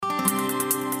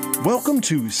Welcome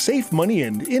to Safe Money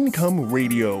and Income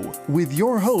Radio with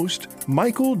your host,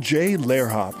 Michael J.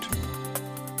 Lehrhaupt.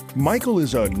 Michael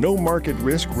is a no-market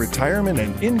risk retirement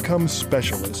and income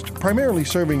specialist, primarily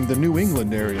serving the New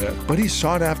England area, but he's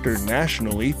sought after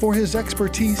nationally for his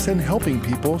expertise in helping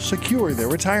people secure their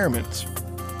retirements.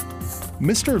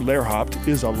 Mr. Lehrhaupt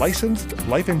is a licensed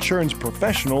life insurance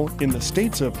professional in the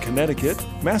states of Connecticut,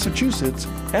 Massachusetts,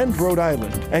 and Rhode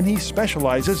Island, and he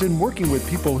specializes in working with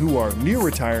people who are near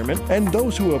retirement and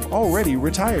those who have already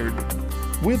retired,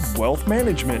 with wealth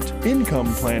management,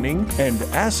 income planning, and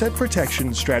asset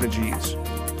protection strategies.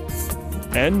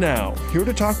 And now, here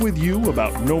to talk with you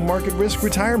about no market risk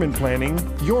retirement planning,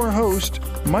 your host,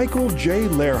 Michael J.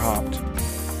 Lehrhaupt.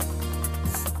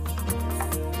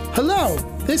 Hello,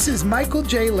 this is Michael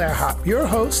J. Lehrhaupt, your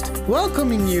host,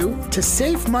 welcoming you to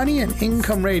Safe Money and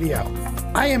Income Radio.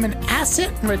 I am an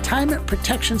asset and retirement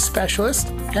protection specialist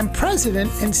and president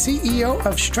and CEO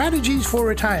of Strategies for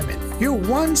Retirement, your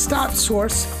one-stop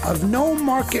source of no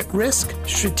market risk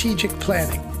strategic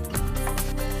planning.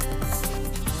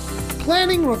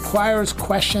 Planning requires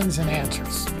questions and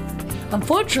answers.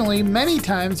 Unfortunately, many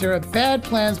times there are bad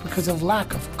plans because of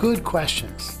lack of good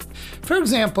questions. For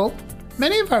example,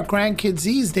 many of our grandkids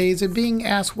these days are being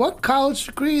asked what college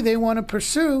degree they want to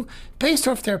pursue based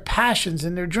off their passions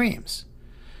and their dreams.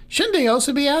 Shouldn't they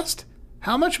also be asked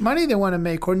how much money they want to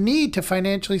make or need to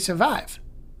financially survive?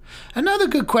 Another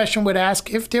good question would ask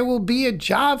if there will be a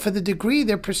job for the degree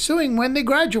they're pursuing when they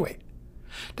graduate.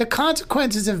 The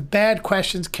consequences of bad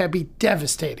questions can be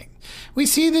devastating. We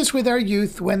see this with our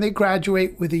youth when they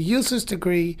graduate with a useless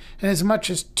degree and as much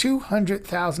as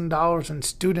 $200,000 in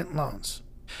student loans.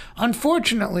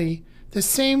 Unfortunately, the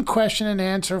same question and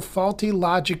answer faulty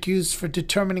logic used for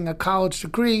determining a college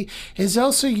degree is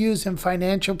also used in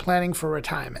financial planning for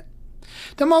retirement.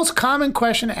 The most common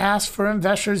question asked for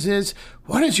investors is,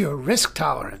 what is your risk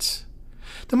tolerance?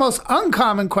 The most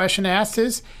uncommon question asked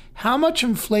is, how much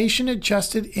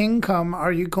inflation-adjusted income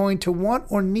are you going to want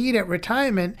or need at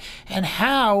retirement, and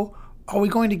how are we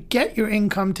going to get your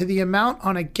income to the amount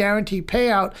on a guaranteed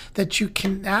payout that you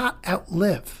cannot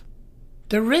outlive?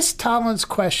 The risk tolerance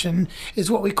question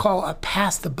is what we call a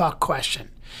pass-the-buck question.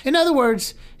 In other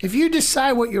words, if you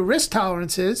decide what your risk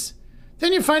tolerance is,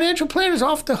 then your financial plan is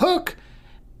off the hook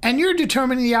and you're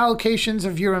determining the allocations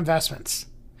of your investments.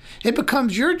 It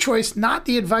becomes your choice, not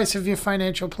the advice of your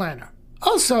financial planner.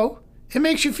 Also, it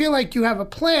makes you feel like you have a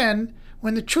plan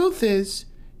when the truth is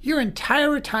your entire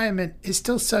retirement is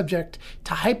still subject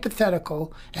to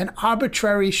hypothetical and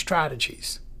arbitrary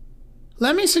strategies.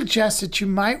 Let me suggest that you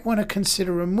might want to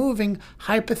consider removing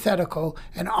hypothetical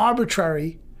and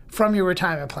arbitrary from your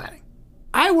retirement planning.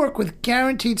 I work with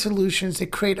guaranteed solutions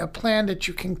that create a plan that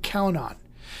you can count on.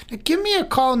 Now, give me a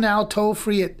call now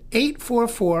toll-free at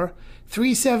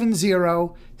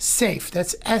 844-370-SAFE.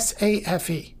 That's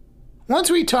S-A-F-E.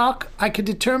 Once we talk, I can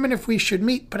determine if we should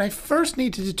meet, but I first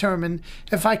need to determine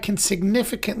if I can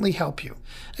significantly help you.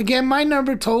 Again, my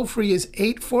number toll-free is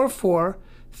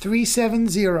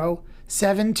 844-370-SAFE.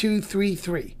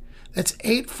 7233. That's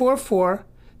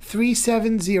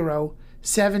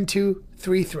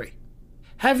 844-370-7233.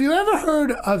 Have you ever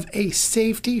heard of a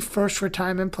safety first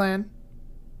retirement plan?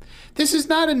 This is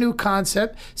not a new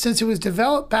concept since it was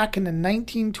developed back in the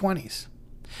 1920s.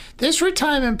 This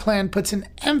retirement plan puts an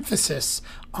emphasis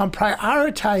on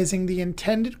prioritizing the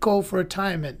intended goal for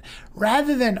retirement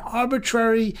rather than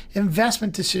arbitrary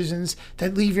investment decisions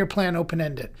that leave your plan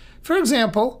open-ended. For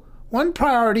example, one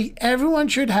priority everyone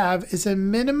should have is a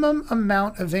minimum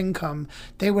amount of income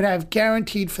they would have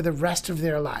guaranteed for the rest of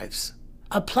their lives.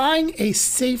 Applying a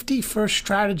safety-first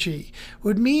strategy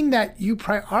would mean that you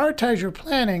prioritize your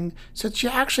planning so that you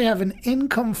actually have an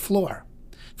income floor.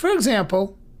 For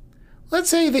example, let's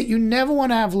say that you never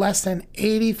want to have less than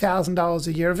 $80,000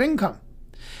 a year of income.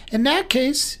 In that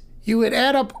case, you would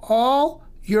add up all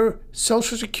your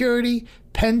Social Security,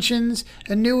 pensions,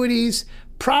 annuities,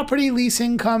 property lease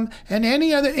income, and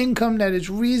any other income that is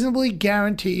reasonably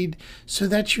guaranteed so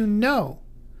that you know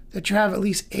that you have at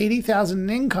least $80,000 in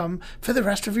income for the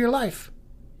rest of your life.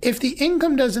 If the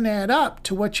income doesn't add up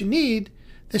to what you need,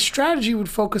 the strategy would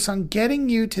focus on getting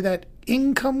you to that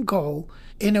income goal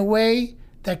in a way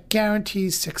that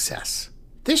guarantees success.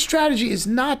 This strategy is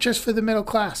not just for the middle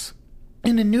class.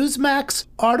 In a Newsmax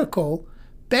article,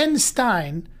 Ben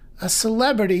Stein, a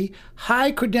celebrity,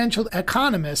 high-credentialed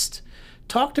economist,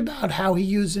 talked about how he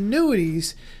used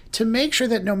annuities to make sure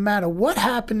that no matter what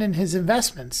happened in his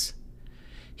investments,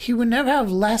 he would never have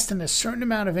less than a certain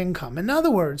amount of income. In other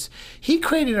words, he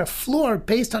created a floor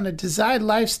based on a desired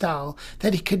lifestyle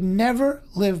that he could never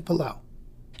live below.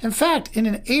 In fact, in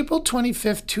an April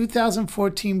 25,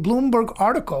 2014 Bloomberg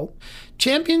article,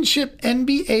 championship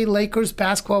NBA Lakers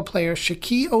basketball player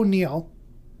Shaquille O'Neal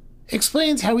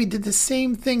explains how he did the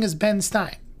same thing as Ben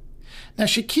Stein. Now,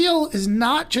 Shaquille is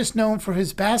not just known for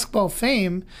his basketball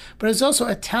fame, but is also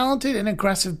a talented and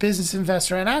aggressive business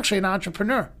investor and actually an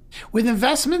entrepreneur. With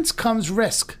investments comes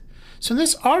risk. So in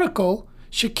this article,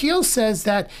 Shaquille says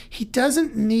that he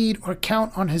doesn't need or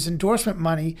count on his endorsement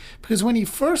money because when he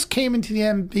first came into the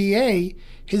NBA,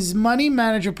 his money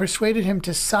manager persuaded him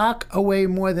to sock away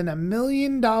more than $1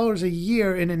 million a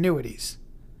year in annuities.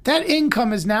 That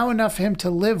income is now enough for him to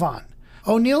live on.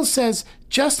 O'Neal says,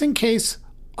 just in case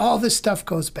all this stuff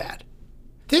goes bad.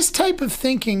 This type of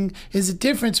thinking is the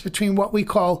difference between what we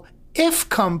call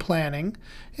if-come planning.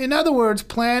 In other words,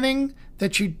 planning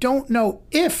that you don't know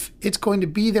if it's going to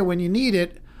be there when you need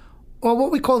it, or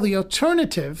what we call the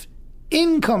alternative,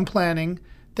 income planning,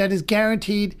 that is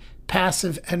guaranteed,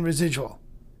 passive, and residual.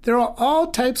 There are all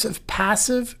types of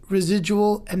passive,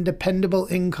 residual, and dependable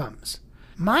incomes.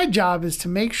 My job is to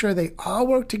make sure they all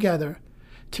work together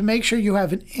to make sure you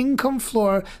have an income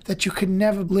floor that you can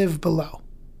never live below.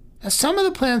 Now, some of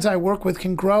the plans I work with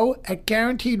can grow at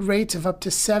guaranteed rates of up to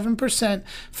 7%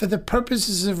 for the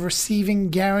purposes of receiving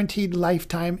guaranteed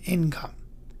lifetime income.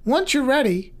 Once you're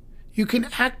ready, you can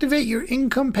activate your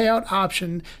income payout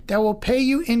option that will pay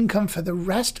you income for the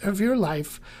rest of your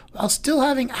life while still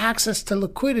having access to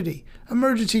liquidity,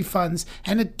 emergency funds,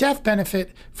 and a death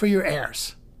benefit for your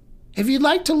heirs. If you'd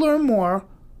like to learn more,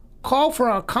 call for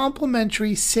our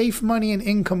complimentary Safe Money and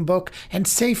Income book and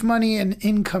Safe Money and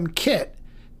Income kit,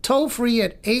 toll free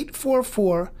at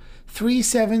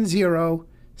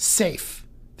 844-370-SAFE.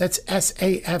 That's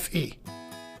SAFE.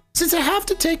 Since I have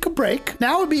to take a break,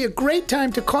 now would be a great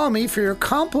time to call me for your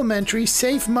complimentary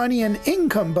Safe Money and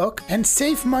Income book and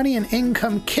Safe Money and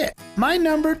Income kit. My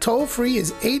number toll free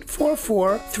is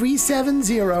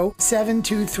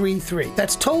 844-370-7233.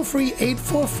 That's toll free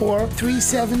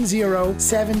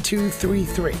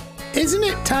 844-370-7233. Isn't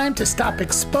it time to stop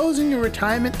exposing your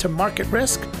retirement to market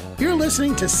risk? You're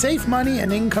listening to Safe Money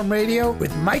and Income Radio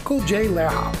with Michael J.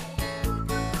 Lehrhaupt.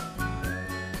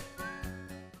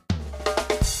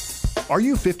 Are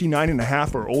you 59 and a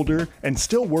half or older and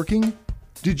still working?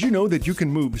 Did you know that you can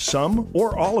move some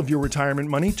or all of your retirement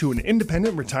money to an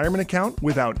independent retirement account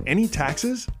without any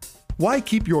taxes? Why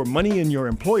keep your money in your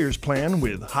employer's plan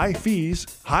with high fees,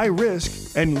 high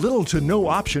risk, and little to no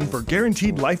option for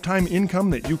guaranteed lifetime income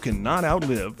that you cannot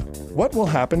outlive? What will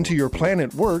happen to your plan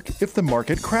at work if the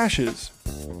market crashes?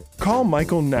 Call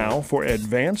Michael now for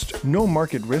advanced, no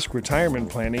market risk retirement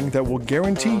planning that will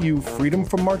guarantee you freedom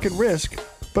from market risk,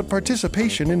 but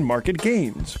participation in market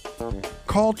gains.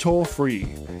 Call toll-free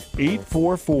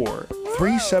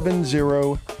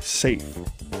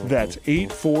 844-370-SAFE. That's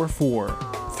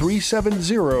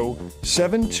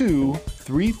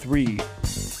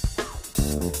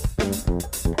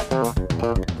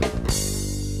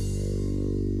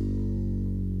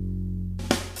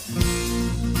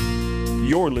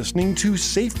You're listening to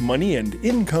Safe Money and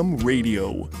Income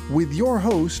Radio with your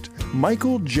host,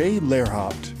 Michael J.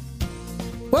 Lehrhaupt.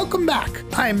 Welcome back.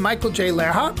 I'm Michael J.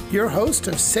 Lehrhaupt, your host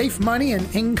of Safe Money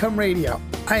and Income Radio.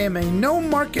 I am a no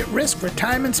market risk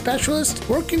retirement specialist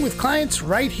working with clients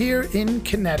right here in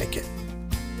Connecticut.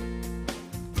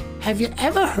 Have you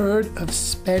ever heard of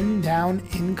spend down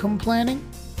income planning?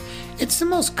 It's the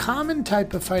most common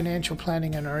type of financial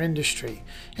planning in our industry.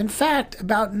 In fact,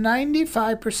 about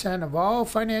 95% of all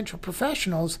financial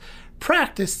professionals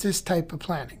practice this type of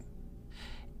planning.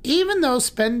 Even though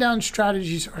spend-down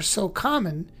strategies are so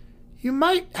common, you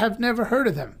might have never heard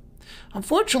of them.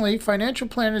 Unfortunately, financial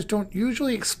planners don't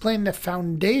usually explain the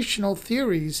foundational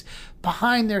theories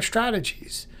behind their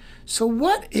strategies. So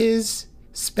what is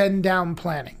spend-down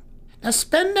planning? Now,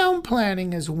 spend-down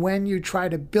planning is when you try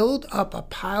to build up a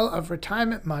pile of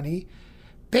retirement money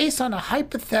based on a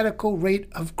hypothetical rate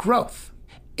of growth.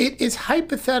 It is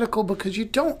hypothetical because you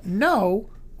don't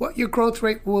know what your growth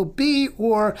rate will be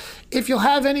or if you'll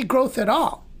have any growth at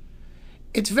all.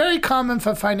 It's very common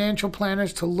for financial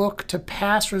planners to look to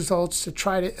past results to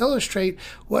try to illustrate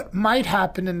what might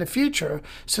happen in the future,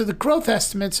 so the growth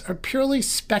estimates are purely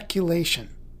speculation.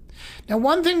 Now,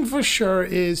 one thing for sure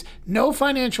is no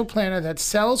financial planner that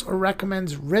sells or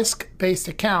recommends risk-based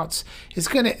accounts is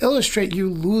going to illustrate you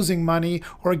losing money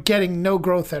or getting no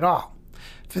growth at all.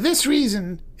 For this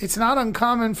reason, it's not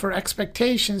uncommon for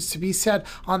expectations to be set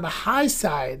on the high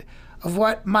side of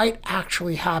what might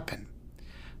actually happen.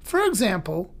 For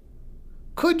example,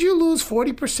 could you lose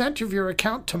 40% of your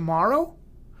account tomorrow?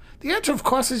 The answer, of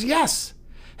course, is yes.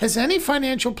 Has any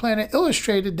financial planner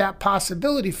illustrated that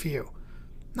possibility for you?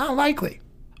 Not likely.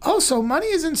 Also, money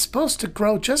isn't supposed to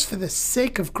grow just for the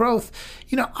sake of growth.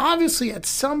 Obviously at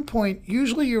some point,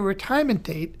 usually your retirement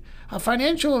date, a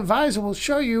financial advisor will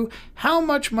show you how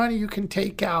much money you can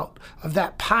take out of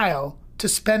that pile to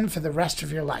spend for the rest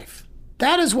of your life.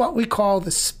 That is what we call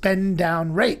the spend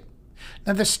down rate.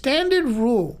 Now, the standard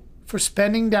rule for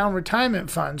spending down retirement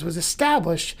funds was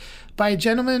established by a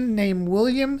gentleman named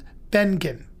William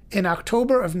Bengen in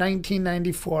October of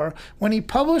 1994 when he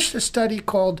published a study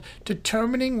called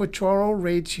Determining Withdrawal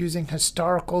Rates Using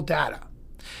Historical Data.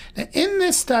 Now, in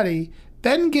this study,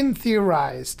 Bengen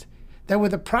theorized that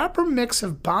with a proper mix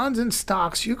of bonds and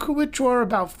stocks, you could withdraw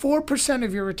about 4%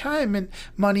 of your retirement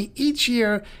money each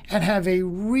year and have a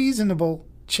reasonable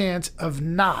chance of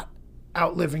not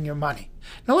outliving your money.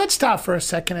 Now let's stop for a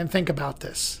second and think about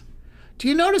this. Do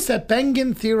you notice that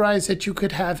Bengen theorized that you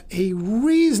could have a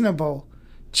reasonable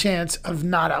chance of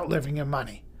not outliving your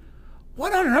money?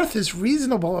 What on earth is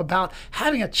reasonable about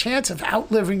having a chance of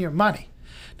outliving your money?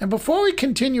 Now, before we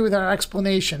continue with our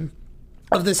explanation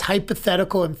of this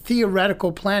hypothetical and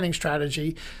theoretical planning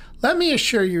strategy, let me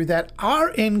assure you that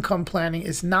our income planning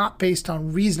is not based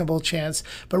on reasonable chance,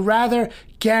 but rather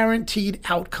guaranteed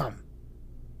outcome.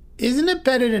 Isn't it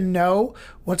better to know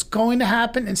what's going to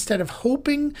happen instead of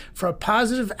hoping for a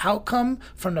positive outcome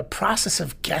from the process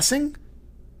of guessing?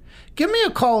 Give me a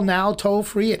call now,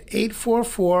 toll-free at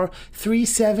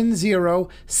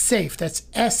 844-370-SAFE. That's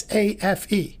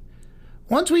S-A-F-E.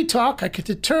 Once we talk, I could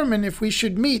determine if we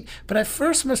should meet, but I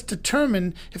first must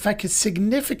determine if I could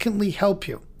significantly help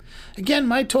you. Again,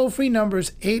 my toll-free number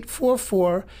is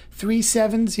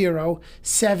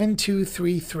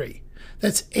 844-370-7233.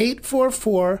 That's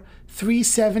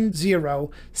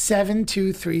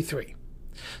 844-370-7233.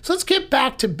 So let's get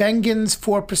back to Bengen's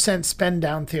 4% spend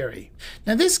down theory.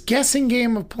 Now, this guessing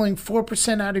game of pulling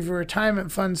 4% out of your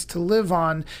retirement funds to live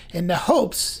on in the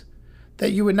hopes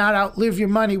that you would not outlive your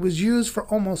money was used for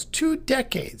almost 2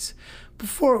 decades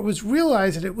before it was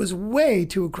realized that it was way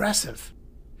too aggressive.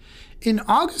 In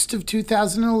August of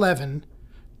 2011,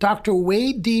 Dr.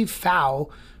 Wade D.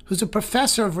 Pfau, who's a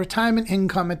professor of retirement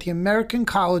income at the American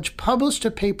College, published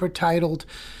a paper titled,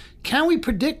 "Can We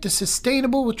Predict a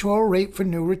Sustainable Withdrawal Rate for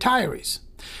New Retirees?"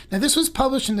 Now, this was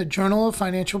published in the Journal of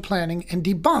Financial Planning and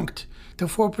debunked the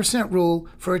 4% rule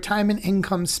for retirement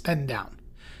income spend down.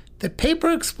 The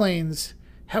paper explains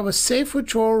how a safe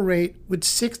withdrawal rate with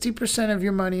 60% of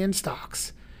your money in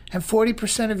stocks and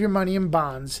 40% of your money in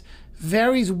bonds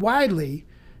varies widely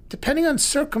depending on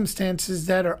circumstances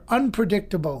that are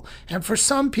unpredictable. And for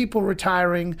some people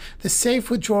retiring, the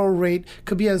safe withdrawal rate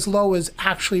could be as low as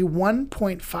actually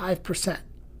 1.5%.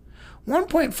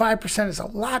 1.5% is a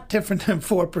lot different than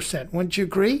 4%, wouldn't you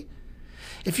agree?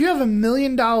 If you have $1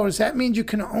 million, that means you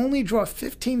can only draw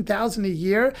 $15,000 a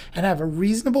year and have a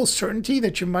reasonable certainty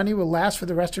that your money will last for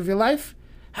the rest of your life?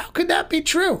 How could that be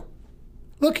true?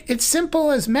 Look, it's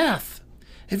simple as math.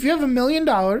 If you have $1 million,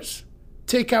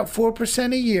 take out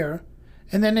 4% a year,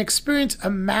 and then experience a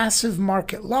massive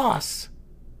market loss,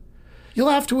 you'll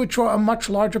have to withdraw a much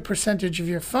larger percentage of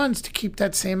your funds to keep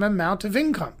that same amount of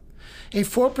income. A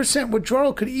 4%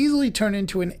 withdrawal could easily turn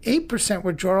into an 8%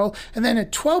 withdrawal and then a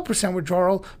 12%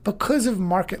 withdrawal because of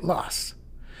market loss.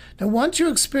 Now, once you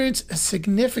experience a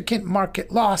significant market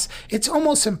loss, it's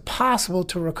almost impossible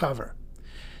to recover.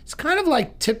 It's kind of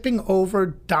like tipping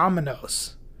over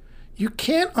dominoes. You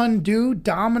can't undo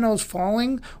dominoes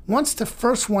falling once the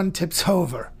first one tips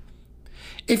over.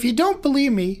 If you don't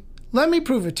believe me, let me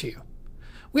prove it to you.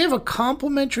 We have a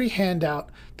complimentary handout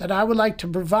that I would like to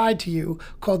provide to you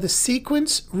called the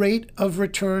Sequence Rate of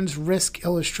Returns Risk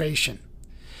Illustration.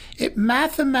 It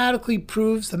mathematically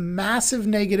proves the massive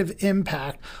negative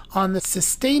impact on the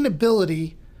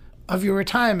sustainability of your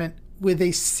retirement with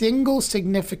a single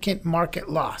significant market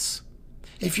loss.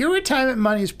 If your retirement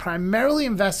money is primarily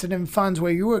invested in funds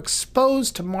where you are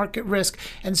exposed to market risk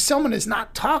and someone is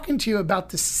not talking to you about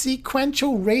the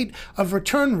sequential rate of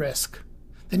return risk,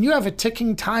 then you have a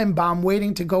ticking time bomb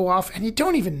waiting to go off and you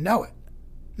don't even know it.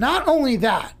 Not only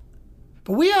that,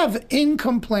 but we have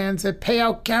income plans that pay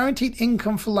out guaranteed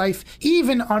income for life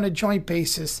even on a joint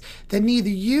basis that neither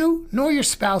you nor your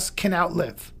spouse can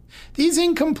outlive. These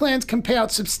income plans can pay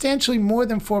out substantially more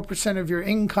than 4% of your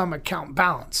income account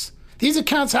balance. These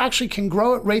accounts actually can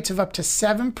grow at rates of up to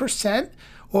 7%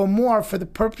 or more for the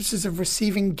purposes of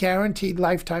receiving guaranteed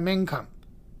lifetime income.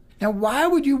 Now, why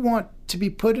would you want to be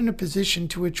put in a position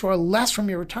to withdraw less from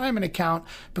your retirement account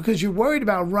because you're worried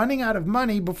about running out of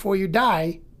money before you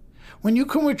die when you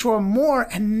can withdraw more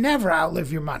and never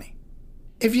outlive your money?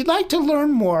 If you'd like to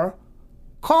learn more,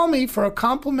 call me for a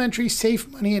complimentary Safe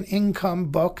Money and Income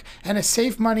book and a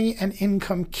Safe Money and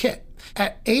Income kit.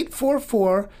 at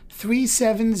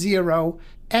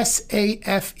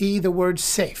 844-370-SAFE, the word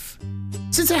SAFE.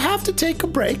 Since I have to take a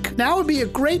break, now would be a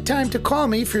great time to call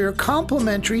me for your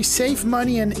complimentary Safe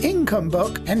Money and Income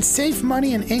book and Safe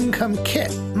Money and Income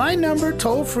kit. My number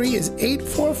toll-free is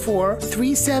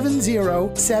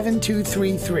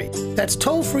 844-370-7233. That's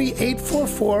toll-free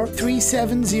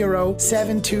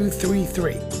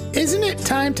 844-370-7233. Isn't it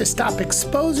time to stop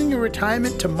exposing your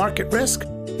retirement to market risk?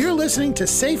 You're listening to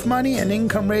Safe Money and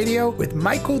Income Radio with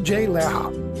Michael J.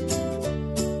 Lehrhaupt.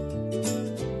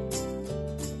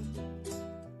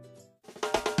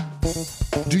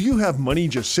 Do you have money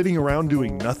just sitting around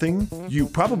doing nothing? You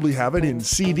probably have it in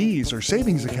CDs or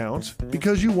savings accounts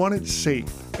because you want it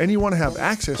safe and you want to have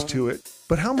access to it.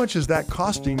 But how much is that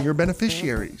costing your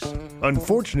beneficiaries?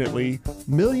 Unfortunately,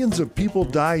 millions of people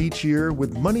die each year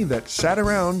with money that sat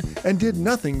around and did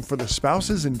nothing for the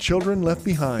spouses and children left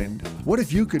behind. What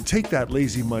if you could take that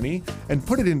lazy money and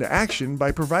put it into action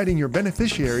by providing your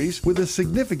beneficiaries with a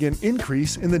significant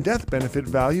increase in the death benefit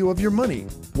value of your money?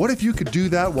 What if you could do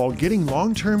that while getting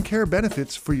long-term care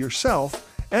benefits for yourself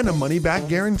and a money-back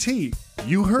guarantee?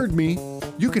 You heard me.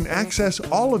 You can access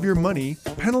all of your money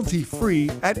penalty-free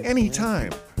at any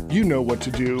time. You know what to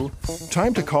do.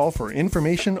 Time to call for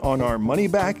information on our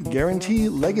money-back guarantee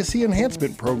legacy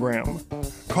enhancement program.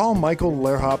 Call Michael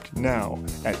Lehrhaupt now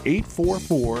at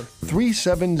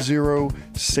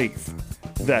 844-370-SAFE.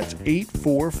 That's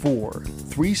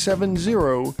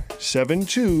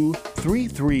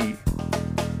 844-370-7233.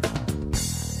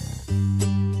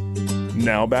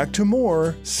 Now back to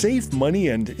more Safe Money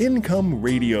and Income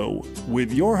Radio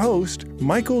with your host,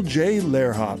 Michael J.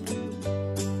 Lehrhaupt.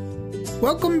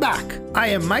 Welcome back. I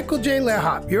am Michael J.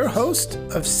 Lehrhaupt, your host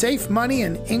of Safe Money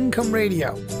and Income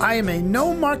Radio. I am a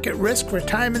no-market risk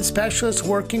retirement specialist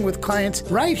working with clients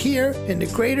right here in the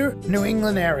greater New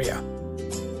England area.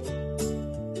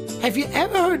 Have you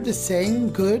ever heard the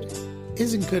saying, good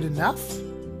isn't good enough?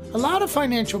 A lot of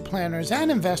financial planners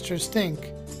and investors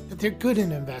think that they're good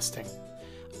in investing.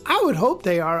 I would hope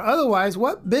they are, otherwise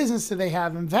what business do they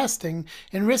have investing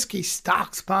in risky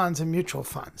stocks, bonds, and mutual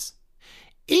funds?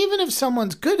 Even if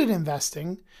someone's good at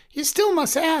investing, you still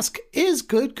must ask, is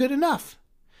good good enough?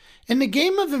 In the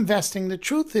game of investing, the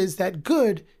truth is that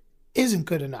good isn't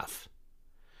good enough.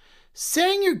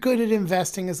 Saying you're good at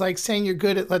investing is like saying you're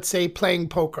good at, let's say, playing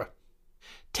poker.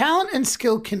 Talent and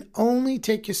skill can only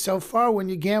take you so far when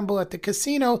you gamble at the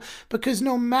casino, because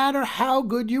no matter how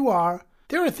good you are,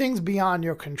 there are things beyond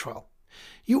your control.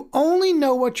 You only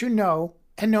know what you know,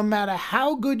 and no matter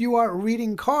how good you are at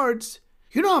reading cards,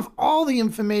 you don't have all the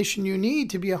information you need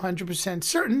to be 100%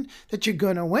 certain that you're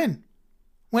going to win.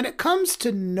 When it comes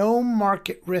to no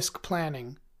market risk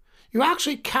planning, you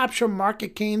actually capture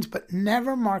market gains but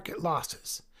never market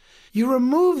losses. You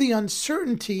remove the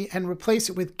uncertainty and replace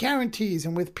it with guarantees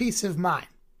and with peace of mind.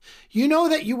 You know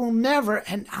that you will never,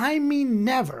 and I mean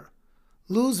never,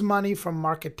 lose money from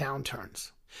market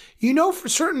downturns. You know for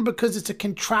certain because it's a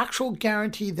contractual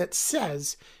guarantee that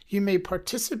says you may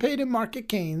participate in market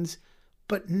gains,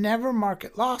 but never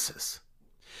market losses.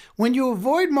 When you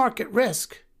avoid market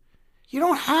risk, you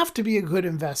don't have to be a good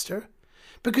investor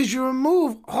because you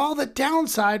remove all the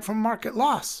downside from market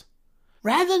loss.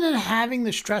 Rather than having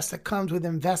the stress that comes with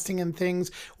investing in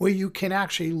things where you can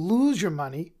actually lose your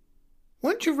money,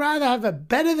 wouldn't you rather have a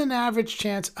better than average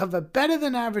chance of a better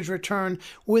than average return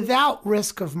without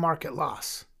risk of market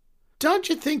loss? Don't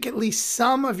you think at least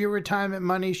some of your retirement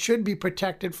money should be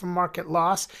protected from market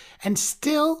loss and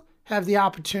still have the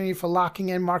opportunity for locking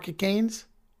in market gains?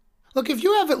 Look, if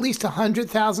you have at least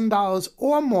 $100,000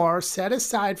 or more set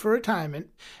aside for retirement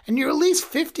and you're at least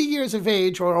 50 years of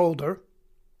age or older,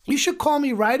 you should call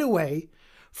me right away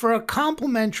for a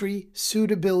complimentary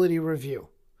suitability review.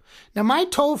 Now, my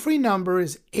toll-free number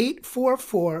is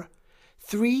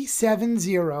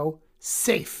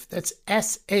 844-370-SAFE. That's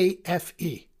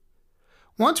SAFE.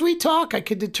 Once we talk, I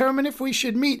could determine if we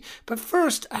should meet, but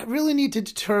first, I really need to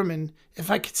determine if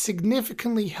I could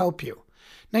significantly help you.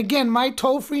 Now, again, my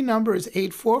toll-free number is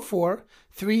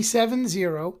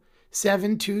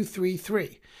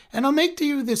 844-370-7233. And I'll make to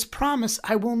you this promise: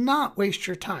 I will not waste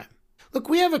your time. Look,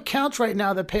 we have accounts right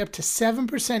now that pay up to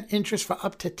 7% interest for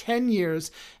up to 10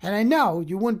 years, and I know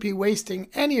you wouldn't be wasting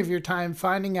any of your time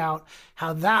finding out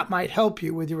how that might help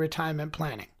you with your retirement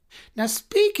planning. Now,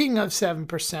 speaking of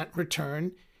 7%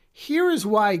 return, here is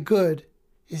why good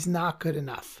is not good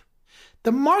enough.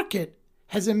 The market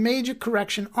has a major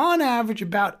correction on average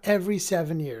about every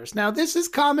 7 years. Now, this is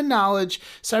common knowledge,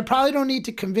 so I probably don't need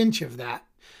to convince you of that.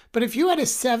 But if you had a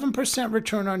 7%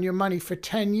 return on your money for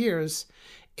 10 years,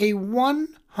 a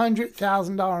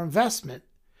 $100,000 investment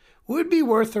would be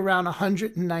worth around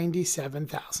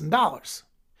 $197,000.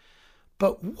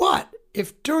 But what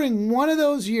if during one of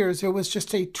those years there was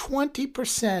just a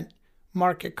 20%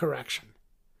 market correction?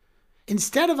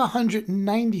 Instead of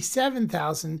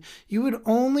 $197,000, you would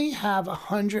only have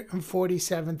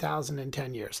 $147,000 in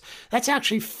 10 years. That's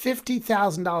actually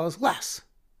 $50,000 less.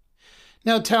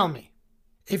 Now tell me,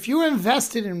 if you're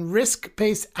invested in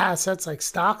risk-based assets like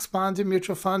stocks, bonds, and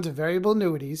mutual funds and variable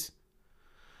annuities,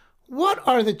 what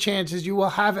are the chances you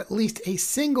will have at least a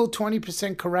single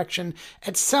 20% correction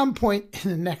at some point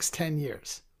in the next 10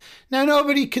 years? Now,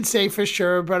 nobody could say for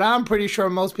sure, but I'm pretty sure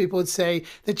most people would say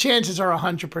the chances are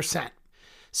 100%.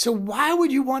 So why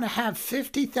would you want to have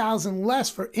 $50,000 less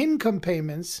for income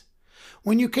payments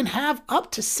when you can have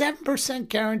up to 7%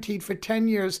 guaranteed for 10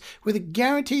 years with a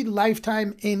guaranteed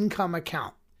lifetime income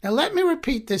account? Now, let me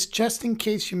repeat this just in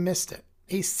case you missed it.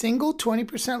 A single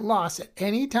 20% loss at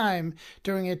any time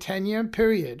during a 10-year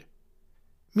period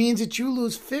means that you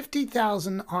lose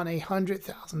 $50,000 on a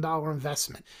 $100,000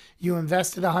 investment. You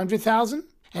invested $100,000,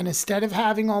 and instead of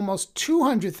having almost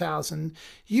 $200,000,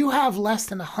 you have less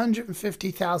than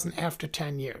 $150,000 after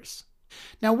 10 years.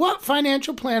 Now, what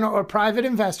financial planner or private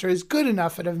investor is good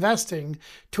enough at investing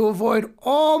to avoid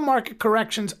all market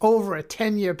corrections over a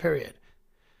 10-year period?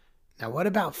 Now, what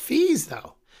about fees,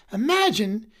 though?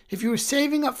 Imagine if you were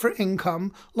saving up for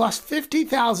income, lost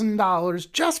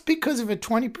 $50,000 just because of a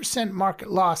 20%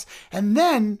 market loss, and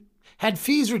then had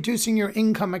fees reducing your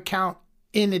income account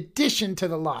in addition to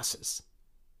the losses.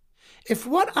 If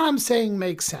what I'm saying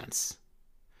makes sense,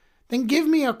 then give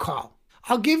me a call.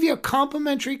 I'll give you a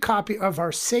complimentary copy of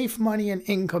our Safe Money and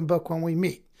Income book when we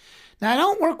meet. Now, I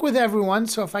don't work with everyone,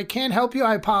 so if I can't help you,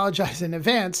 I apologize in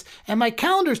advance, and my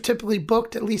calendar's typically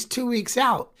booked at least 2 weeks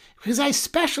out because I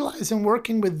specialize in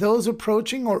working with those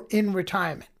approaching or in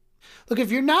retirement. Look, if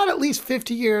you're not at least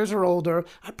 50 years or older,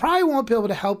 I probably won't be able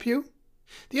to help you.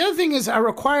 The other thing is I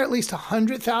require at least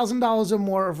 $100,000 or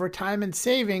more of retirement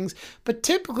savings, but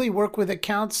typically work with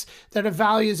accounts that have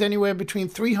values anywhere between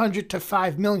 $300 to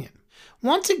 $5 million.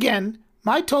 Once again,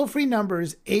 my toll-free number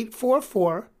is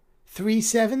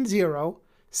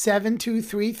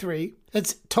 844-370-7233.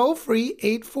 That's toll-free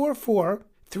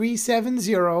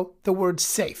 844-370, the word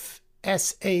SAFE,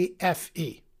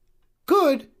 S-A-F-E.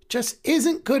 Good just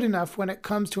isn't good enough when it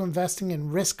comes to investing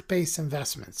in risk-based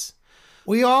investments.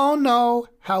 We all know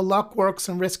how luck works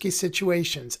in risky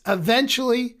situations.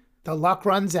 Eventually, the luck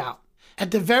runs out. At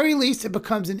the very least, it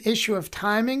becomes an issue of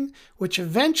timing, which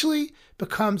eventually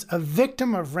becomes a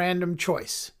victim of random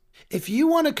choice. If you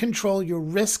want to control your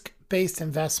risk-based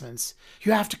investments,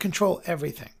 you have to control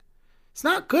everything. It's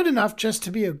not good enough just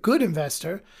to be a good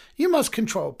investor. You must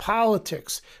control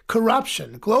politics,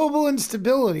 corruption, global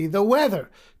instability, the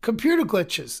weather, computer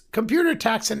glitches, computer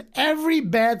attacks, and every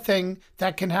bad thing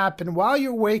that can happen while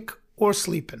you're awake or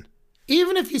sleeping.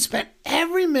 Even if you spent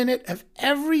every minute of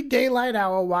every daylight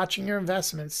hour watching your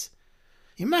investments,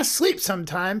 you must sleep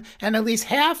sometime, and at least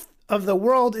half of the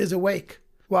world is awake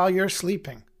while you're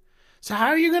sleeping. So how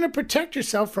are you going to protect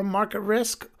yourself from market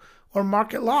risk or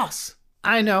market loss?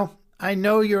 I know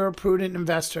you're a prudent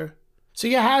investor. So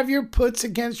you have your puts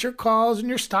against your calls and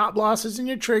your stop losses and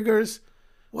your triggers.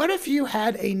 What if you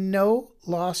had a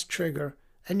no-loss trigger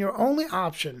and your only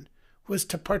option was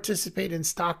to participate in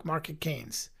stock market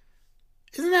gains?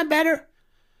 Isn't that better?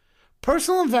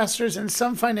 Personal investors and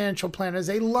some financial planners,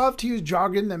 they love to use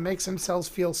jargon that makes themselves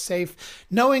feel safe,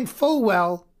 knowing full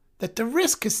well that the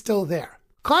risk is still there.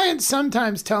 Clients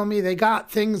sometimes tell me they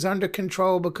got things under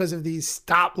control because of these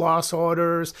stop-loss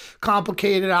orders,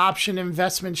 complicated option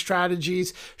investment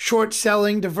strategies, short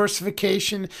selling,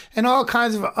 diversification, and all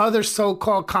kinds of other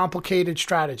so-called complicated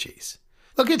strategies.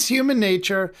 Look, it's human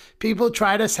nature. People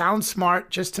try to sound smart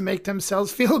just to make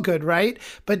themselves feel good, right?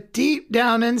 But deep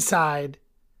down inside,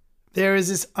 there is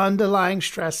this underlying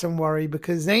stress and worry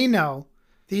because they know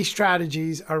these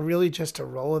strategies are really just a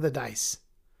roll of the dice.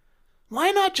 Why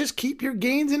not just keep your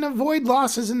gains and avoid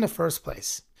losses in the first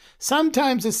place?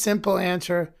 Sometimes a simple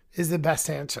answer is the best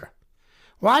answer.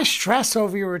 Why stress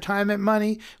over your retirement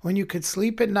money when you could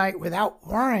sleep at night without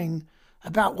worrying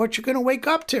about what you're going to wake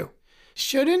up to?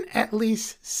 Shouldn't at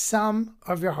least some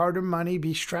of your hard-earned money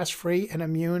be stress-free and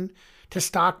immune to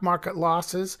stock market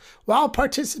losses while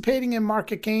participating in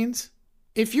market gains?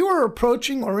 If you are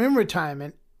approaching or in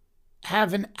retirement,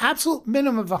 have an absolute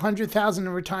minimum of $100,000 in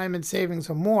retirement savings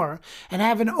or more, and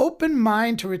have an open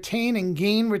mind to retain and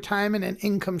gain retirement and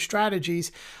income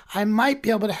strategies, I might be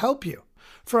able to help you.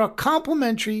 For a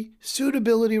complimentary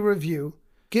suitability review,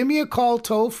 give me a call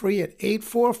toll-free at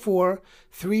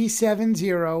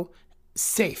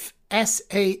 844-370-SAFE,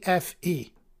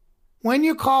 S-A-F-E. When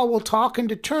you call, we'll talk and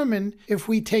determine if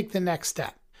we take the next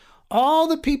step. All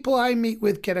the people I meet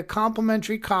with get a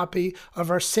complimentary copy of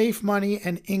our Safe Money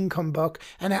and Income book,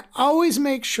 and I always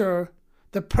make sure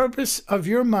the purpose of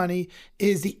your money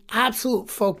is the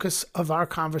absolute focus of our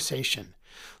conversation.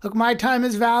 Look, my time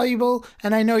is valuable,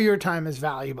 and I know your time is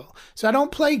valuable. So I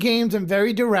don't play games. I'm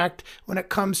very direct when it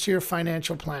comes to your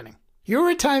financial planning. Your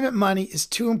retirement money is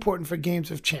too important for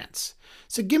games of chance.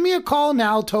 So give me a call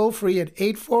now, toll free at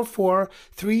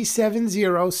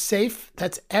 844-370-SAFE.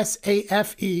 That's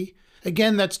SAFE.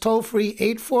 Again, that's toll free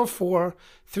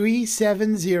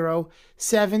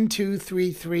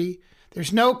 844-370-7233.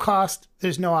 There's no cost,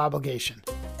 there's no obligation.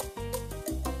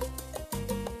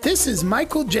 This is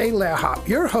Michael J. Lehrhaupt,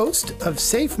 your host of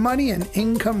Safe Money and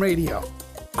Income Radio.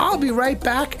 I'll be right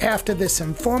back after this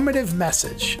informative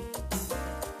message.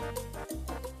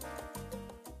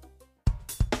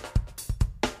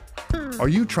 Are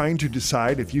you trying to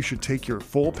decide if you should take your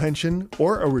full pension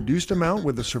or a reduced amount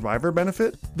with a survivor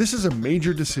benefit? This is a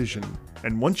major decision,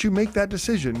 and once you make that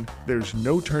decision, there's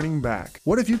no turning back.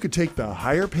 What if you could take the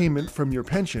higher payment from your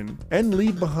pension and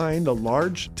leave behind a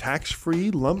large,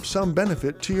 tax-free lump sum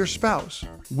benefit to your spouse?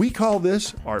 We call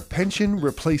this our Pension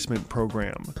Replacement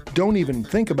Program. Don't even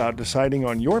think about deciding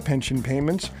on your pension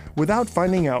payments without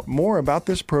finding out more about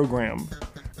this program.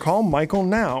 Call Michael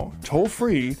now,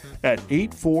 toll-free at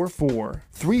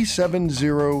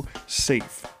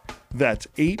 844-370-SAFE. That's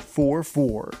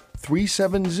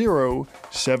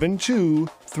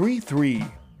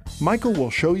 844-370-7233. Michael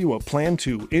will show you a plan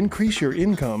to increase your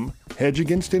income, hedge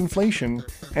against inflation,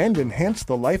 and enhance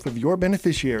the life of your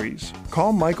beneficiaries.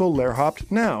 Call Michael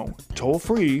Lehrhaupt now,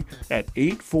 toll-free at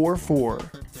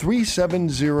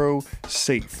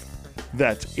 844-370-SAFE.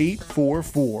 That's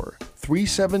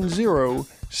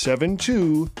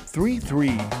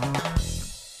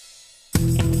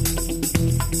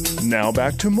 844-370-7233. Now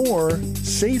back to more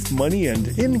Safe Money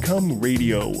and Income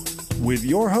Radio with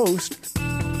your host,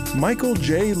 Michael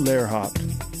J. Lehrhaupt.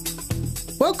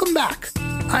 Welcome back.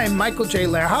 I am Michael J.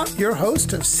 Lehrhaupt, your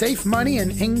host of Safe Money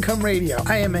and Income Radio.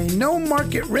 I am a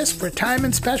no-market risk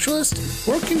retirement specialist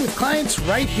working with clients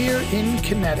right here in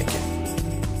Connecticut.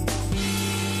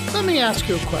 Let me ask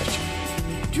you a question.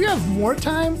 Do you have more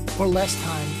time or less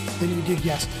time than you did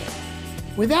yesterday?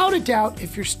 Without a doubt,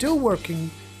 if you're still working,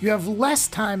 you have less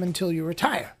time until you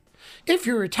retire. If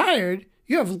you're retired,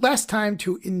 you have less time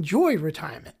to enjoy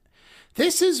retirement.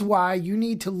 This is why you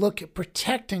need to look at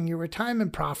protecting your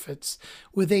retirement profits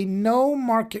with a no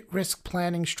market risk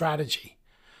planning strategy.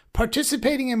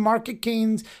 Participating in market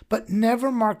gains but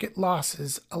never market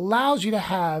losses allows you to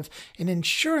have an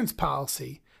insurance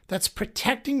policy that's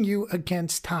protecting you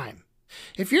against time.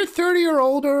 If you're 30 or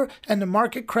older and the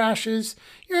market crashes,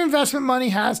 your investment money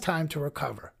has time to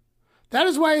recover. That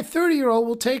is why a 30-year-old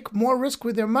will take more risk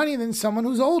with their money than someone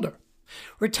who's older.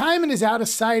 Retirement is out of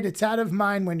sight, it's out of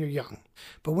mind when you're young.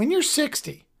 But when you're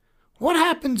 60, what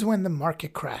happens when the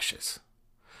market crashes?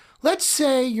 Let's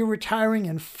say you're retiring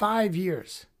in 5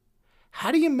 years.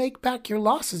 How do you make back your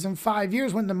losses in 5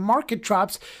 years when the market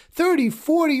drops 30,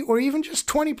 40, or even just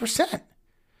 20%?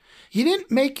 You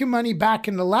didn't make your money back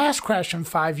in the last crash in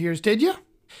 5 years, did you?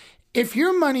 If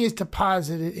your money is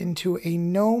deposited into a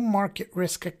no market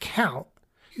risk account,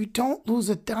 you don't lose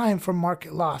a dime from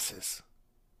market losses.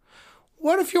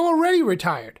 What if you're already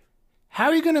retired? How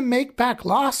are you going to make back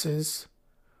losses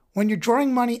when you're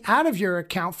drawing money out of your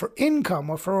account for income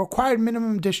or for required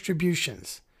minimum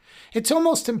distributions? It's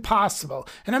almost impossible.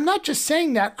 And I'm not just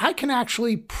saying that, I can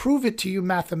actually prove it to you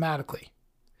mathematically.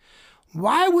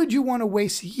 Why would you want to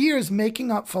waste years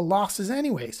making up for losses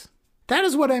anyways? That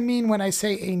is what I mean when I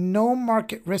say a no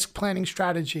market risk planning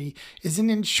strategy is an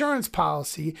insurance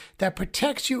policy that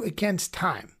protects you against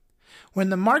time. When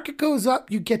the market goes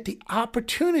up, you get the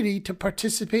opportunity to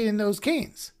participate in those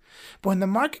gains. But when the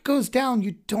market goes down,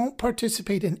 you don't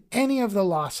participate in any of the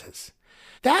losses.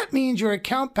 That means your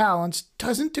account balance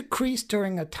doesn't decrease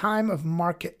during a time of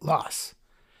market loss.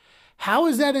 How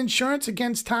is that insurance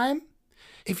against time?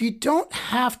 If you don't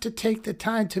have to take the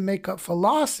time to make up for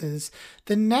losses,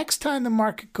 the next time the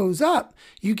market goes up,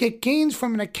 you get gains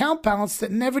from an account balance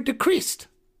that never decreased.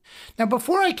 Now,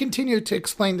 before I continue to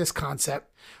explain this concept,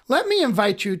 let me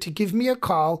invite you to give me a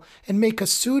call and make a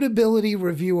suitability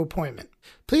review appointment.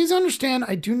 Please understand,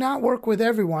 I do not work with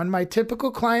everyone. My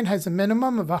typical client has a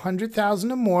minimum of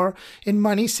 $100,000 or more in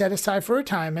money set aside for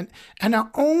retirement, and I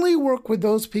only work with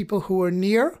those people who are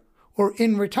near or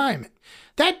in retirement.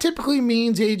 That typically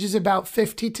means ages about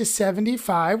 50 to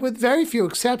 75, with very few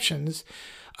exceptions.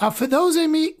 For those I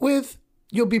meet with,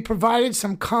 you'll be provided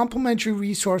some complimentary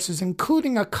resources,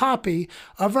 including a copy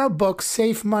of our book,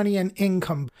 Safe Money and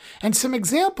Income, and some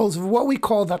examples of what we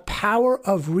call the power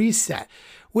of reset,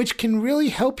 which can really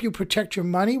help you protect your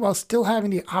money while still having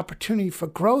the opportunity for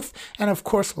growth and, of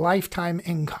course, lifetime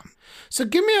income. So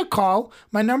give me a call.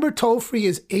 My number toll-free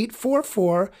is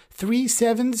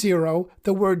 844-370,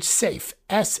 the word SAFE,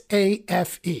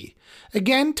 S-A-F-E.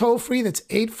 Again, toll-free, that's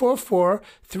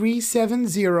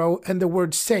 844-370 and the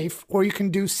word SAFE, or you can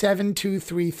do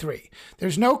 7233.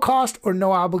 There's no cost or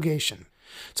no obligation.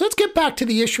 So let's get back to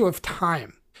the issue of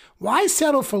time. Why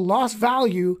settle for lost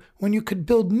value when you could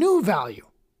build new value?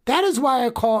 That is why I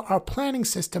call our planning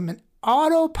system an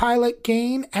autopilot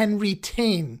gain and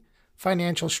retain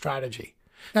financial strategy.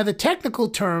 Now, the technical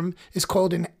term is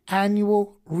called an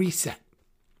annual reset.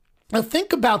 Now,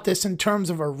 think about this in terms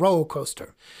of a roller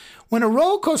coaster. When a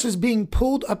roller coaster is being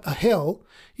pulled up a hill,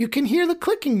 you can hear the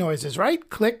clicking noises, right?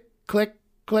 Click, click,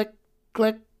 click,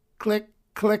 click, click,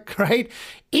 click, right?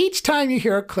 Each time you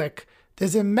hear a click,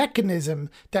 there's a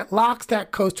mechanism that locks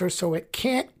that coaster so it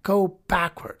can't go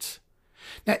backwards.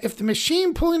 Now, if the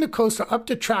machine pulling the coaster up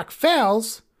the track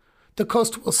fails, the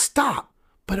coaster will stop,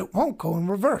 but it won't go in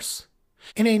reverse.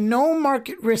 In a no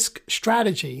market risk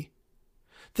strategy,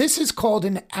 this is called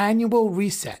an annual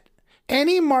reset.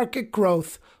 Any market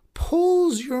growth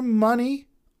pulls your money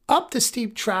up the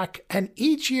steep track, and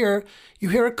each year you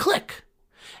hear a click.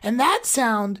 And that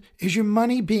sound is your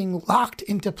money being locked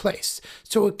into place,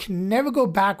 so it can never go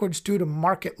backwards due to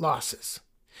market losses.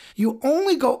 You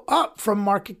only go up from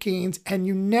market gains, and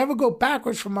you never go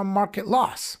backwards from a market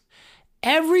loss.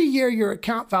 Every year your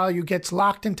account value gets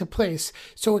locked into place,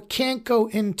 so it can't go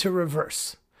into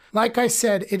reverse. Like I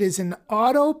said, it is an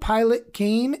autopilot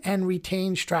gain and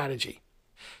retain strategy.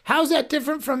 How's that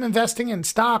different from investing in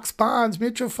stocks, bonds,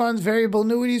 mutual funds, variable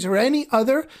annuities, or any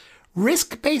other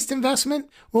risk-based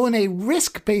investment? Well, in a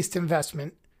risk-based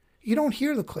investment, you don't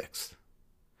hear the clicks.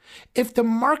 If the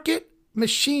market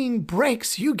machine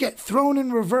breaks, you get thrown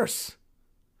in reverse.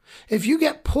 If you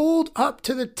get pulled up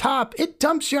to the top, it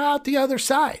dumps you out the other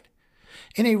side.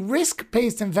 In a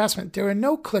risk-based investment, there are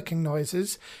no clicking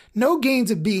noises, no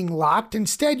gains of being locked.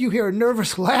 Instead, you hear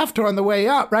nervous laughter on the way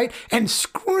up, right? And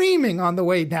screaming on the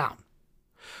way down.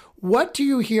 What do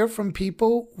you hear from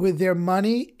people with their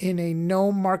money in a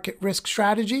no market risk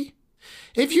strategy?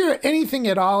 If you hear anything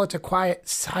at all, it's a quiet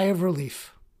sigh of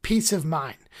relief, peace of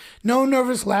mind. No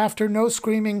nervous laughter, no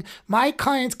screaming. My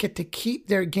clients get to keep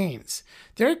their gains.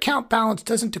 Their account balance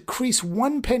doesn't decrease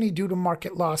 1 penny due to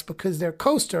market loss because their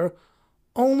coaster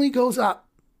only goes up.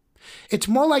 It's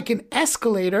more like an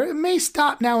escalator. It may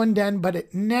stop now and then, but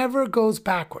it never goes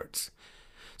backwards.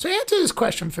 So answer this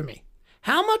question for me.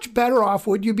 How much better off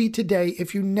would you be today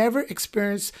if you never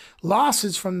experienced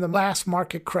losses from the last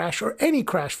market crash, or any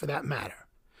crash for that matter?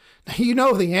 Now, you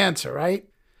know the answer, right?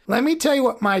 Let me tell you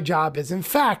what my job is. In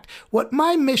fact, what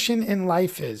my mission in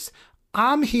life is.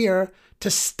 I'm here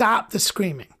to stop the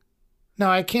screaming. Now,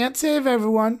 I can't save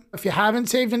everyone. If you haven't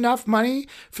saved enough money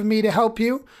for me to help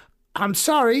you, I'm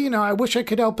sorry, I wish I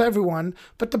could help everyone.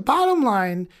 But the bottom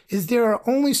line is there are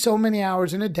only so many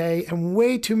hours in a day and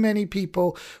way too many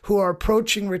people who are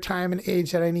approaching retirement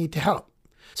age that I need to help.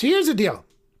 So here's the deal.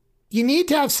 You need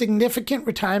to have significant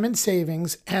retirement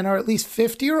savings and are at least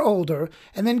 50 or older,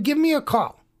 and then give me a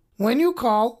call. When you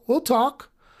call, we'll talk.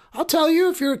 I'll tell you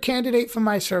if you're a candidate for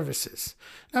my services.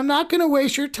 I'm not going to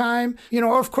waste your time,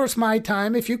 or of course my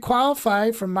time. If you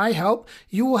qualify for my help,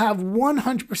 you will have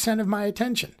 100% of my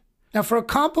attention. Now, for a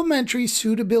complimentary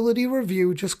suitability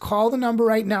review, just call the number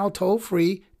right now, toll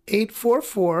free,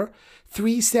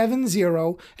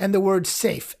 844-370, and the word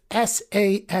SAFE,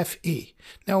 S-A-F-E.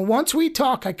 Now, once we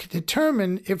talk, I can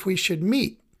determine if we should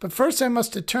meet. But first, I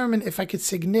must determine if I could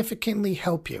significantly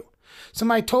help you. So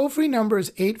my toll-free number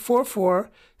is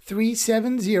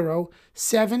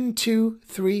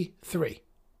 844-370-7233.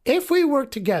 If we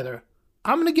work together,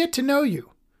 I'm going to get to know you,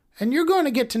 and you're going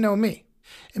to get to know me.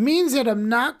 It means that I'm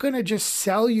not going to just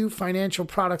sell you financial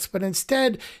products, but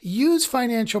instead use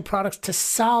financial products to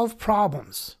solve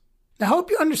problems. Now, I hope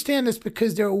you understand this,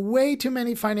 because there are way too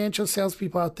many financial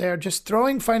salespeople out there just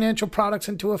throwing financial products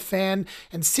into a fan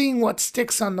and seeing what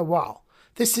sticks on the wall.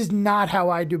 This is not how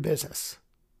I do business.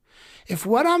 If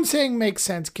what I'm saying makes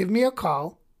sense, give me a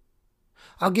call.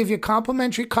 I'll give you a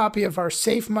complimentary copy of our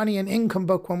Safe Money and Income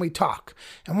book when we talk.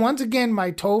 And once again, my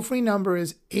toll-free number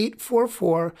is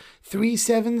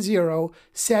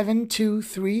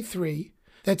 844-370-7233.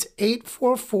 That's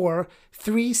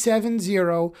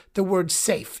 844-370, the word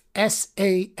SAFE,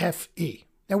 S-A-F-E.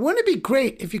 Now, wouldn't it be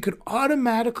great if you could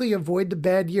automatically avoid the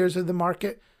bad years of the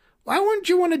market? Why wouldn't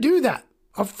you want to do that?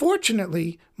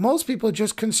 Unfortunately, most people are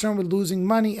just concerned with losing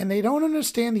money and they don't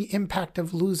understand the impact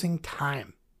of losing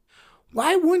time.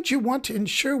 Why wouldn't you want to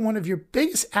insure one of your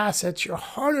biggest assets, your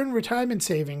hard-earned retirement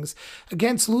savings,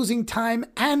 against losing time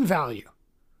and value?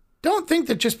 Don't think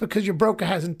that just because your broker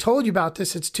hasn't told you about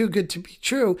this, it's too good to be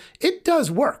true. It does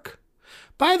work.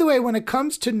 By the way, when it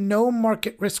comes to no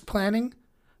market risk planning,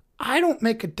 I don't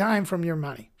make a dime from your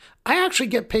money. I actually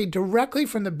get paid directly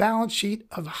from the balance sheet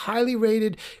of highly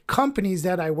rated companies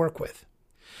that I work with.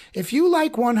 If you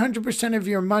like 100% of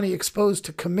your money exposed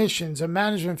to commissions or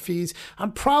management fees,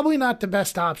 I'm probably not the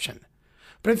best option.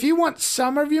 But if you want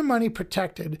some of your money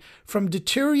protected from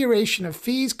deterioration of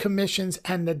fees, commissions,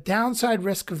 and the downside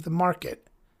risk of the market,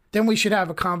 then we should have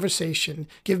a conversation.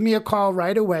 Give me a call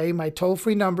right away. My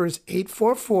toll-free number is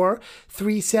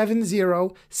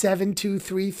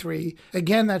 844-370-7233.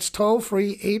 Again, that's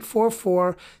toll-free,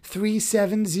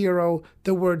 844-370,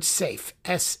 the word SAFE,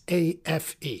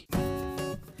 S-A-F-E.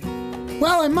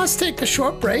 Well, I must take a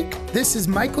short break. This is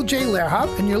Michael J.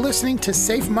 Lehrhaupt, and you're listening to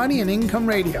Safe Money and Income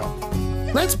Radio.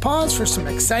 Let's pause for some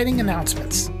exciting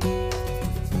announcements.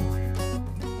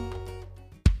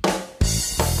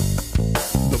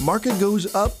 The market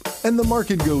goes up and the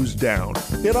market goes down.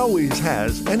 It always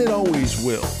has and it always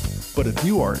will. But if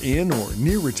you are in or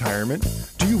near retirement,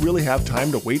 do you really have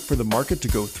time to wait for the market to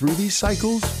go through these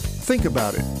cycles? Think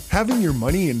about it. Having your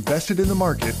money invested in the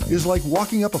market is like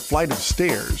walking up a flight of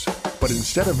stairs. But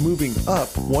instead of moving up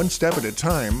one step at a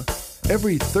time,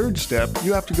 every third step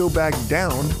you have to go back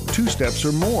down 2 steps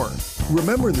or more.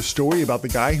 Remember the story about the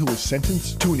guy who was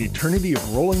sentenced to an eternity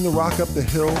of rolling the rock up the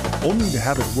hill, only to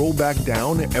have it roll back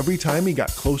down every time he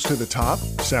got close to the top?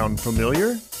 Sound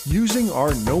familiar? Using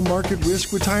our no market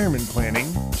risk retirement planning,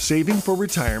 saving for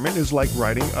retirement is like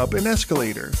riding up an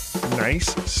escalator.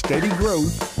 Nice, steady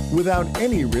growth without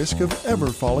any risk of ever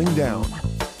falling down.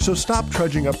 So stop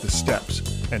trudging up the steps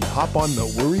and hop on the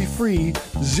worry-free,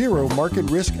 zero market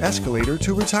risk escalator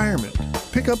to retirement.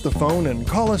 Pick up the phone and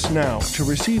call us now to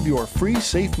receive your free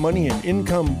Safe Money and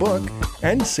Income book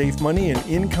and Safe Money and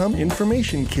Income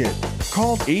information kit.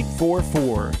 Call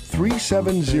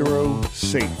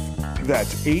 844-370-SAFE.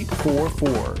 That's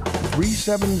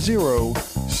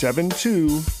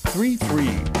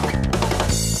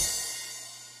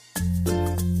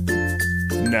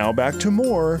 844-370-7233. Now back to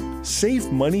more Safe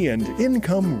Money and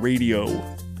Income Radio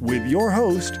with your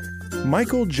host,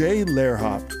 Michael J.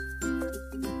 Lehrhaupt.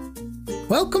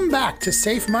 Welcome back to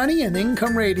Safe Money and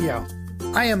Income Radio.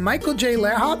 I am Michael J.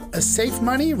 Lehrhaupt, a Safe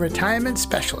Money retirement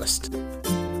specialist.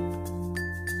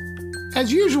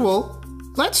 As usual,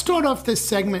 let's start off this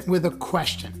segment with a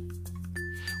question.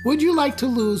 Would you like to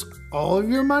lose all of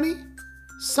your money,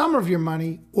 some of your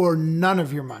money, or none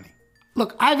of your money?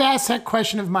 Look, I've asked that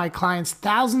question of my clients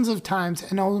thousands of times,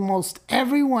 and almost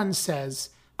everyone says,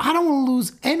 I don't want to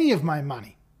lose any of my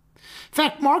money. In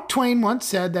fact, Mark Twain once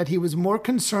said that he was more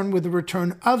concerned with the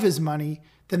return of his money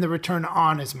than the return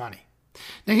on his money.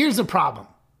 Now, here's the problem.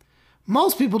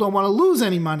 Most people don't want to lose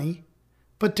any money,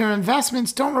 but their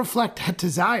investments don't reflect that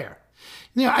desire.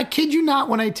 I kid you not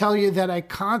when I tell you that I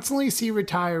constantly see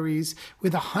retirees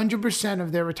with 100%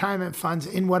 of their retirement funds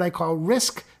in what I call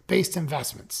risk-based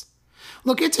investments.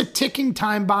 Look, it's a ticking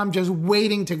time bomb just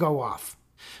waiting to go off.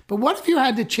 But what if you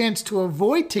had the chance to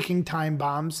avoid ticking time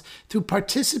bombs through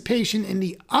participation in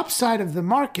the upside of the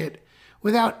market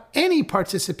without any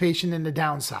participation in the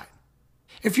downside?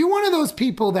 If you're one of those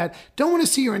people that don't want to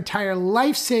see your entire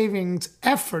life savings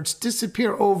efforts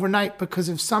disappear overnight because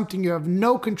of something you have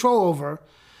no control over,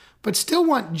 but still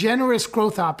want generous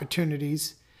growth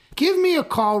opportunities, give me a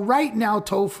call right now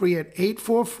toll-free at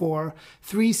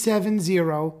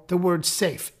 844-370, the word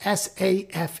SAFE,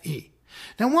 S-A-F-E.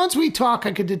 Now, once we talk,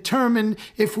 I could determine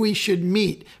if we should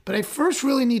meet, but I first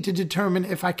really need to determine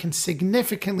if I can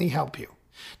significantly help you.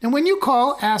 Now, when you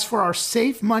call, ask for our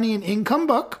Safe Money and Income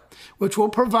book, which we'll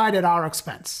provide at our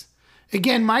expense.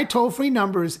 Again, my toll-free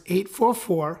number is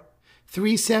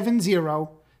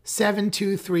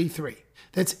 844-370-7233.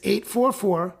 That's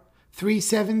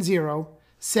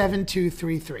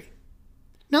 844-370-7233.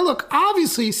 Now, look,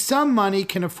 obviously, some money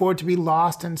can afford to be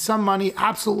lost and some money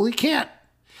absolutely can't.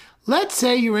 Let's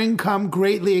say your income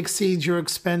greatly exceeds your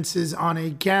expenses on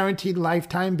a guaranteed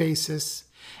lifetime basis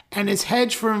and is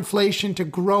hedged for inflation to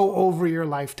grow over your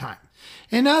lifetime.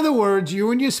 In other words, you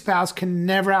and your spouse can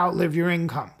never outlive your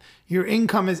income. Your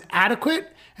income is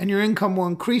adequate and your income will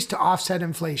increase to offset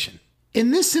inflation.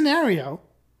 In this scenario,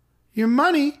 your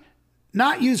money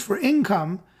not used for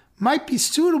income might be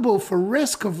suitable for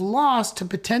risk of loss to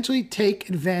potentially take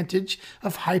advantage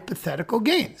of hypothetical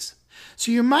gains.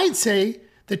 So you might say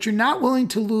that you're not willing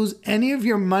to lose any of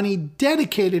your money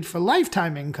dedicated for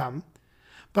lifetime income,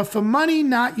 but for money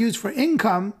not used for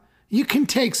income, you can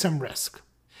take some risk.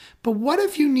 But what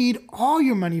if you need all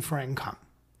your money for income?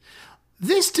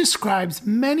 This describes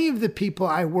many of the people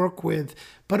I work with,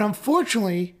 but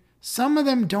unfortunately, some of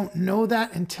them don't know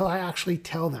that until I actually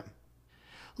tell them.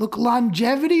 Look,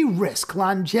 longevity risk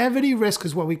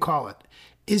is what we call it,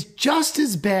 is just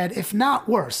as bad, if not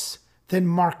worse, than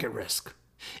market risk.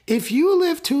 If you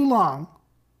live too long,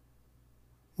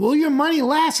 will your money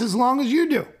last as long as you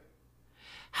do?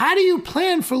 How do you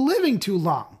plan for living too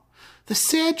long? The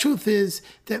sad truth is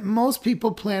that most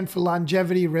people plan for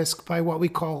longevity risk by what we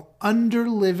call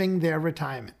underliving their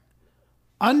retirement.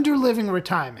 Underliving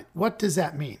retirement, what does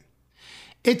that mean?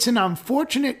 It's an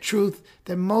unfortunate truth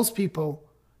that most people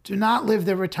do not live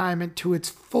their retirement to its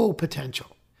full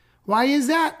potential. Why is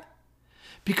that?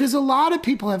 Because a lot of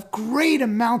people have great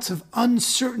amounts of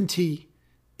uncertainty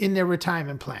in their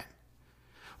retirement plan.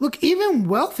 Look, even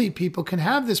wealthy people can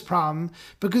have this problem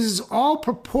because it's all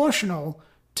proportional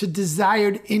to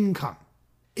desired income.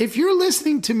 If you're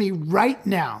listening to me right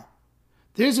now,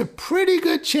 there's a pretty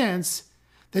good chance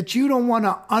that you don't want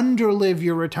to underlive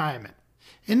your retirement.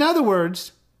 In other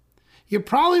words, you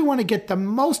probably want to get the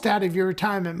most out of your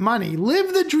retirement money,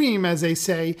 live the dream, as they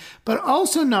say, but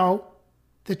also know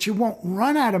that you won't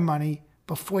run out of money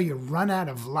before you run out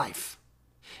of life.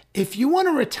 If you want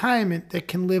a retirement that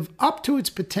can live up to its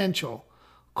potential,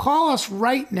 call us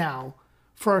right now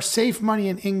for our Safe Money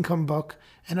and Income book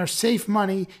and our Safe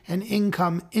Money and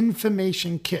Income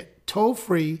Information Kit, toll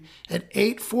free at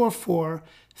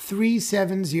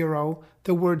 844-370,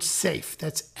 the word SAFE,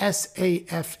 that's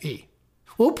S-A-F-E.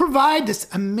 We'll provide this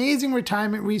amazing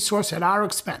retirement resource at our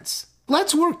expense.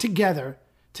 Let's work together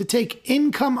to take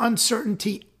income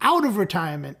uncertainty out of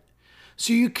retirement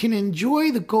so you can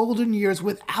enjoy the golden years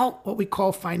without what we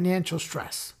call financial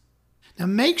stress. Now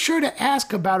make sure to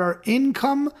ask about our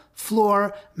income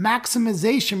floor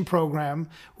maximization program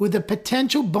with a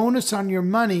potential bonus on your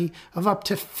money of up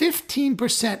to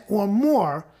 15% or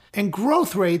more and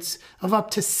growth rates of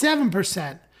up to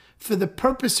 7% for the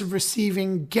purpose of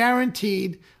receiving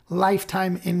guaranteed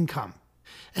lifetime income.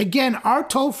 Again, our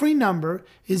toll-free number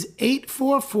is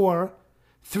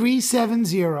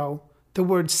 844-370, the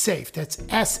word SAFE. That's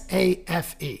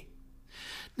S-A-F-E.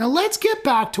 Now let's get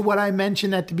back to what I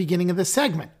mentioned at the beginning of the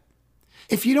segment.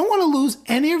 If you don't want to lose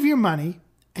any of your money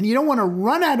and you don't want to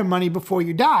run out of money before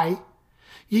you die,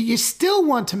 you still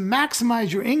want to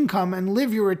maximize your income and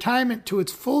live your retirement to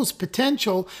its fullest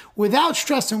potential without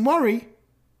stress and worry,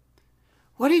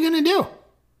 what are you going to do?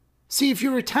 See, if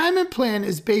your retirement plan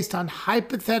is based on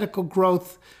hypothetical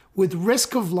growth with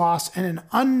risk of loss and an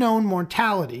unknown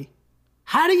mortality,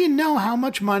 how do you know how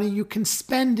much money you can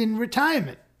spend in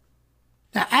retirement?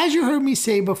 Now, as you heard me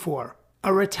say before,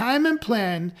 a retirement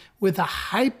plan with a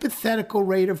hypothetical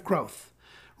rate of growth,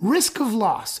 risk of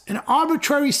loss, an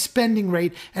arbitrary spending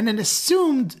rate, and an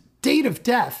assumed date of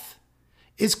death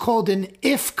is called an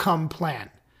if-come plan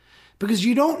because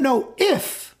you don't know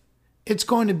if it's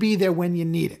going to be there when you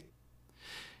need it.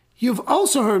 You've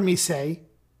also heard me say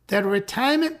that a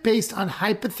retirement based on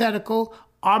hypothetical,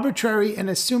 arbitrary, and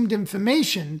assumed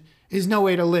information is no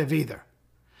way to live either.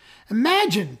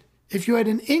 Imagine if you had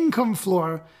an income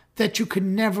floor that you could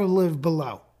never live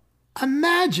below.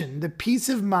 Imagine the peace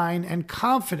of mind and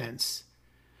confidence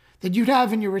that you'd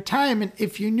have in your retirement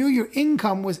if you knew your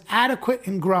income was adequate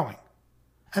and growing.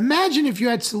 Imagine if you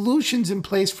had solutions in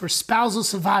place for spousal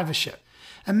survivorship.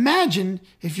 Imagine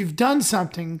if you've done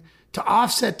something to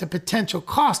offset the potential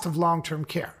cost of long-term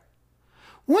care.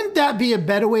 Wouldn't that be a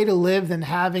better way to live than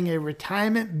having a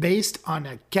retirement based on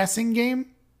a guessing game?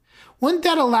 Wouldn't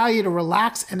that allow you to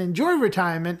relax and enjoy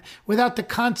retirement without the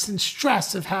constant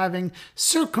stress of having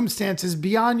circumstances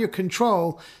beyond your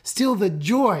control steal the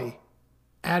joy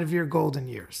out of your golden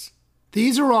years?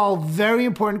 These are all very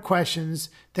important questions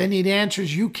that need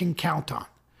answers you can count on.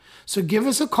 So give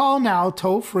us a call now,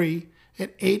 toll free,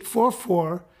 at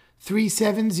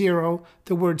 844-370,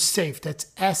 the word SAFE. That's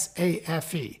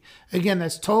S-A-F-E. Again,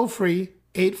 that's toll free,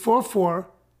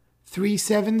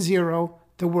 844-370,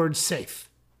 the word SAFE.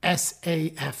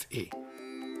 S-A-F-E.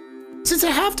 Since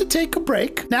I have to take a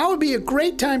break, now would be a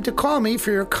great time to call me for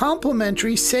your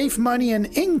complimentary Safe Money and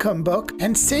Income book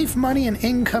and Safe Money and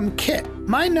Income kit.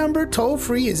 My number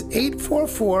toll-free is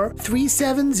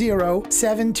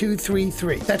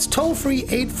 844-370-7233. That's toll-free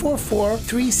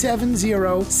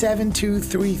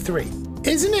 844-370-7233.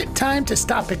 Isn't it time to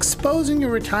stop exposing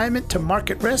your retirement to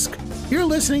market risk? You're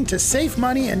listening to Safe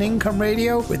Money and Income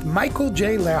Radio with Michael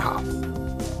J. Lehrhaupt.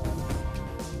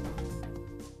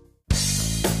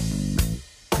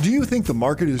 Do you think the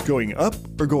market is going up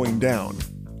or going down?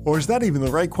 Or is that even the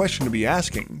right question to be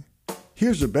asking?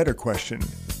 Here's a better question.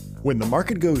 When the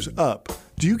market goes up,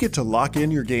 do you get to lock in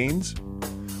your gains?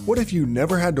 What if you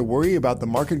never had to worry about the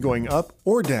market going up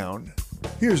or down?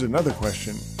 Here's another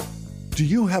question. Do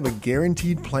you have a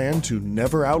guaranteed plan to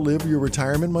never outlive your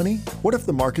retirement money? What if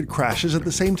the market crashes at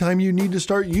the same time you need to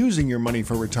start using your money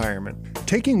for retirement?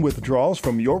 Taking withdrawals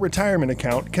from your retirement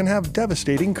account can have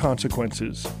devastating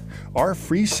consequences. Our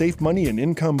free Safe Money and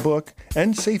Income book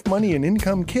and Safe Money and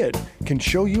Income kit can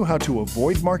show you how to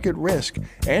avoid market risk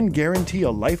and guarantee a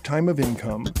lifetime of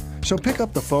income. So pick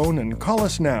up the phone and call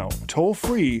us now, toll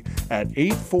free at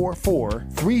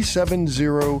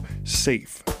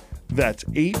 844-370-SAFE. That's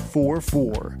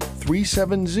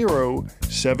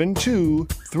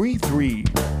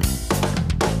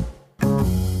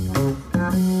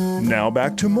 844-370-7233. Now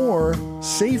back to more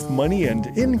Safe Money and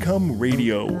Income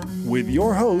Radio with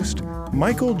your host,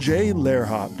 Michael J.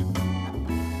 Lehrhaupt.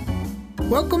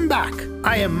 Welcome back.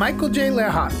 I am Michael J.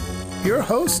 Lehrhaupt, your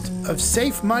host of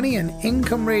Safe Money and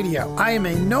Income Radio. I am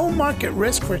a no-market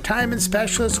risk retirement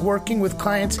specialist working with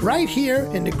clients right here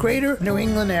in the greater New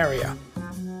England area.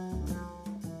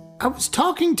 I was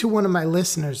talking to one of my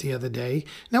listeners the other day,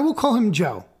 now we'll call him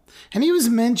Joe, and he was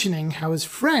mentioning how his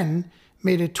friend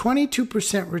made a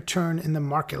 22% return in the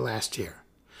market last year.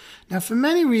 Now, for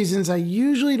many reasons, I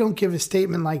usually don't give a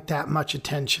statement like that much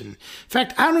attention. In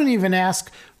fact, I don't even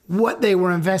ask what they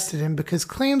were invested in because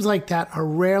claims like that are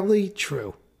rarely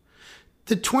true.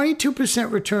 The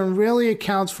 22% return rarely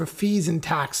accounts for fees and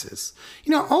taxes.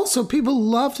 Also, people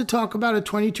love to talk about a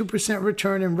 22%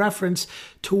 return in reference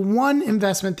to one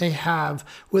investment they have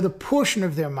with a portion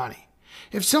of their money.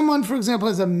 If someone, for example,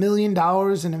 has $1 million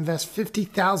and invests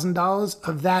 $50,000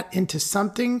 of that into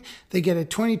something they get a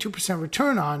 22%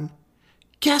 return on,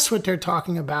 guess what they're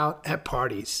talking about at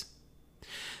parties?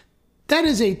 That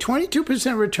is a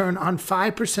 22% return on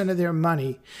 5% of their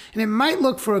money, and it might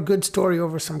look for a good story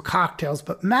over some cocktails,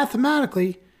 but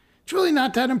mathematically, it's really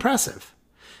not that impressive.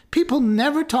 People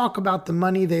never talk about the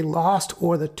money they lost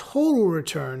or the total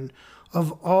return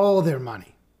of all their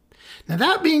money. Now,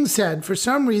 that being said, for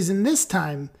some reason this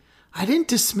time, I didn't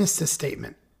dismiss the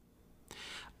statement.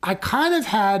 I kind of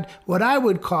had what I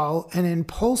would call an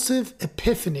impulsive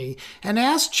epiphany and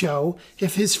asked Joe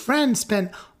if his friend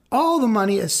spent all the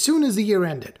money as soon as the year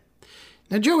ended.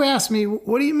 Now, Joe asked me,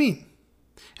 what do you mean?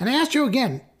 And I asked Joe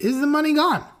again, is the money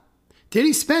gone? Did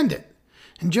he spend it?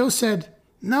 And Joe said,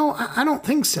 no, I don't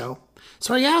think so.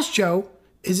 So I asked Joe,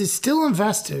 is it still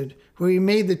invested where he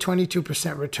made the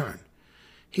 22% return?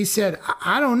 He said,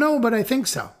 I don't know, but I think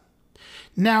so.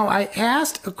 Now, I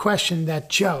asked a question that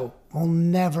Joe will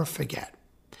never forget.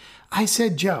 I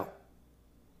said, Joe,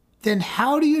 then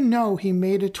how do you know he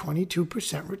made a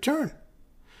 22% return?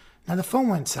 Now, the phone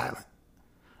went silent.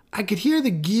 I could hear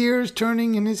the gears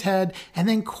turning in his head, and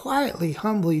then quietly,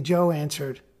 humbly, Joe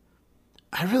answered,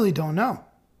 I really don't know.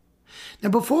 Now,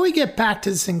 before we get back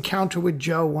to this encounter with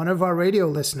Joe, one of our radio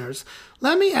listeners,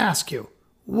 let me ask you,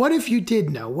 what if you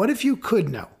did know? What if you could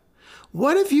know?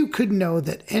 What if you could know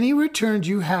that any returns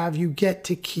you have, you get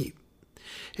to keep?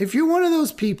 If you're one of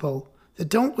those people that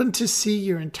don't want to see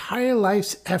your entire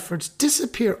life's efforts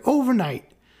disappear overnight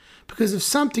because of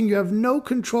something you have no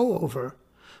control over,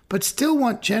 but still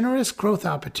want generous growth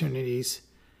opportunities,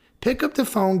 pick up the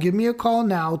phone, give me a call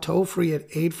now, toll free at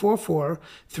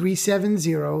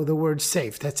 844-370, the word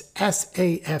SAFE. That's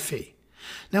SAFE.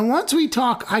 Now, once we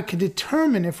talk, I could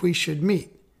determine if we should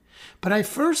meet, but I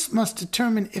first must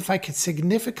determine if I could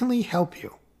significantly help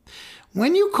you.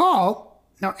 When you call,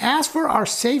 now ask for our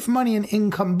Safe Money and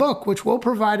Income book, which we'll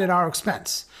provide at our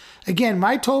expense. Again,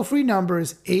 my toll-free number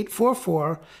is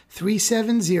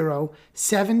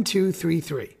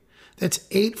 844-370-7233. That's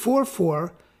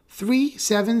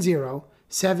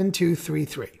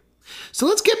 844-370-7233. So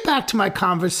let's get back to my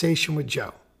conversation with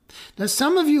Joe. Now,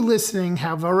 some of you listening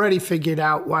have already figured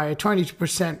out why a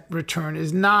 22% return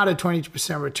is not a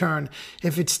 22% return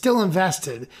if it's still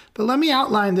invested, but let me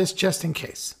outline this just in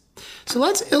case. So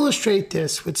let's illustrate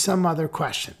this with some other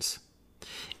questions.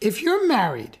 If you're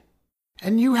married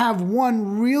and you have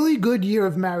one really good year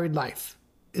of married life,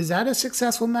 is that a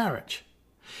successful marriage?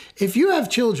 If you have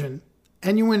children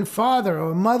and you win Father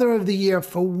or Mother of the Year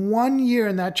for 1 year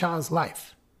in that child's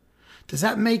life, does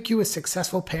that make you a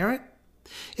successful parent?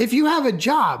 If you have a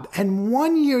job and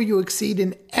 1 year you exceed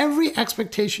in every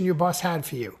expectation your boss had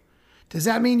for you, does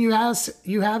that mean you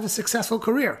have a successful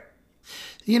career?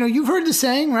 You've heard the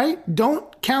saying, right?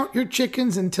 Don't count your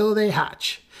chickens until they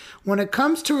hatch. When it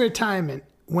comes to retirement,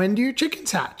 when do your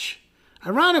chickens hatch?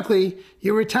 Ironically,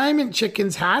 your retirement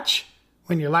chickens hatch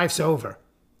when your life's over.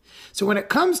 So when it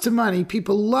comes to money,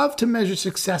 people love to measure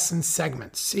success in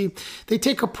segments. See, they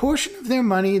take a portion of their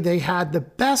money they had the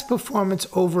best performance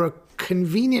over a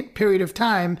convenient period of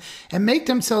time and make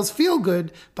themselves feel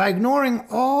good by ignoring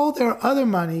all their other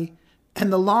money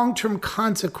and the long-term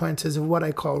consequences of what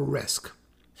I call risk.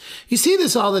 You see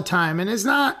this all the time, and it's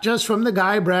not just from the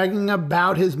guy bragging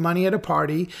about his money at a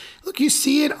party. Look, you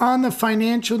see it on the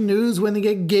financial news when they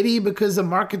get giddy because the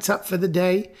market's up for the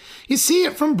day. You see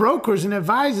it from brokers and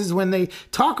advisors when they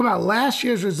talk about last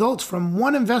year's results from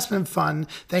one investment fund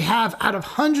they have out of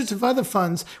hundreds of other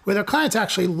funds where their clients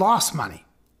actually lost money.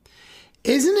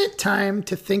 Isn't it time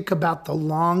to think about the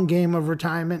long game of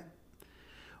retirement?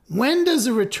 When does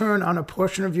the return on a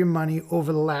portion of your money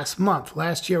over the last month,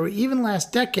 last year, or even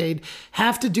last decade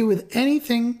have to do with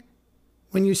anything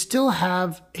when you still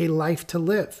have a life to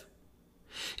live?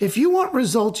 If you want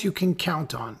results you can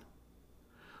count on,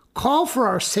 call for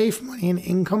our Safe Money and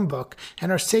Income book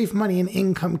and our Safe Money and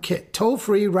Income kit, toll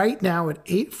free right now at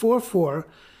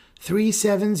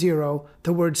 844-370,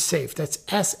 the word SAFE. That's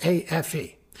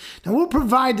SAFE. Now, we'll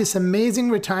provide this amazing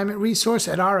retirement resource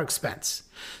at our expense.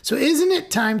 So isn't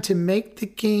it time to make the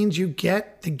gains you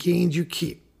get the gains you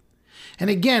keep?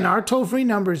 And again, our toll-free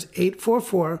number is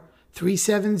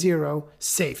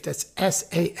 844-370-SAFE. That's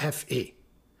SAFE.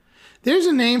 There's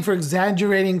a name for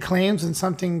exaggerating claims when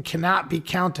something cannot be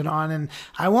counted on, and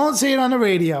I won't say it on the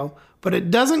radio, but it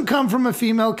doesn't come from a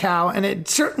female cow, and it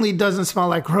certainly doesn't smell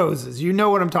like roses. You know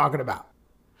what I'm talking about.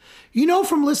 You know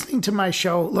from listening to my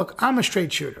show, look, I'm a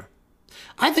straight shooter.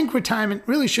 I think retirement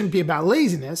really shouldn't be about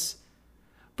laziness,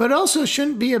 but also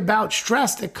shouldn't be about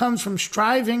stress that comes from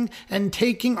striving and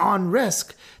taking on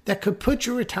risk that could put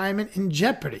your retirement in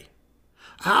jeopardy.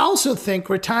 I also think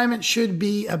retirement should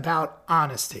be about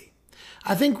honesty.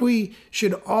 I think we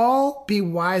should all be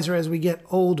wiser as we get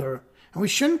older, and we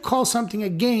shouldn't call something a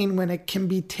gain when it can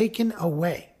be taken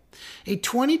away. A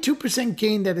 22%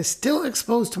 gain that is still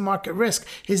exposed to market risk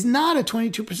is not a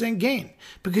 22% gain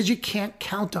because you can't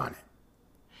count on it.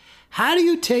 How do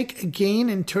you take a gain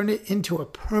and turn it into a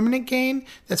permanent gain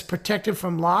that's protected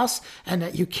from loss and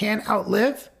that you can't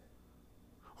outlive?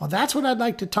 Well, that's what I'd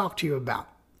like to talk to you about.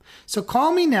 So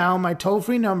call me now. My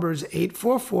toll-free number is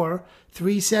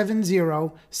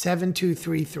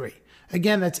 844-370-7233.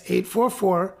 Again, that's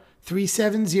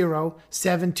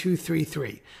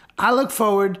 844-370-7233. I look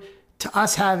forward to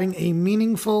us having a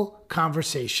meaningful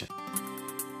conversation.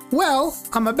 Well,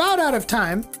 I'm about out of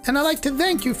time, and I'd like to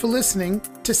thank you for listening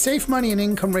to Safe Money and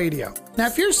Income Radio. Now,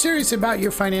 if you're serious about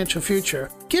your financial future,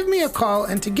 give me a call,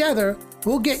 and together,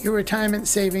 we'll get your retirement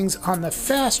savings on the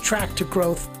fast track to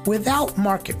growth without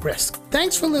market risk.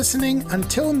 Thanks for listening.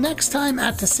 Until next time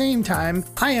at the same time,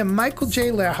 I am Michael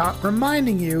J. Lehrhaupt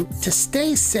reminding you to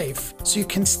stay safe so you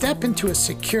can step into a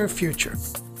secure future.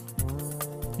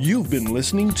 You've been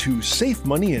listening to Safe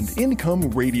Money and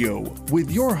Income Radio with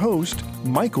your host,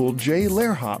 Michael J.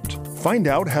 Lehrhaupt. Find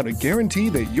out how to guarantee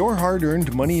that your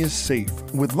hard-earned money is safe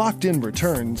with locked-in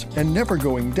returns and never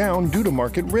going down due to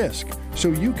market risk, so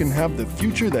you can have the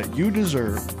future that you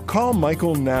deserve. Call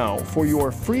Michael now for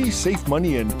your free Safe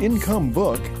Money and Income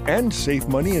book and Safe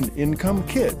Money and Income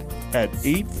kit at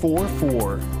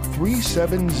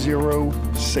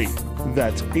 844-370-SAFE.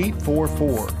 That's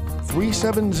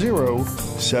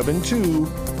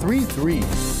 844-370-7233.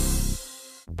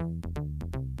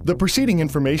 The preceding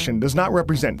information does not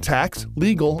represent tax,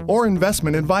 legal, or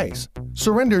investment advice.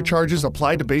 Surrender charges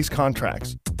apply to base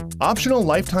contracts. Optional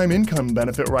lifetime income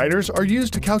benefit riders are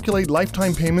used to calculate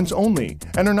lifetime payments only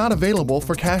and are not available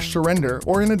for cash surrender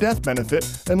or in a death benefit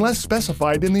unless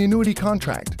specified in the annuity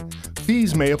contract.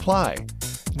 Fees may apply.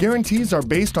 Guarantees are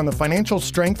based on the financial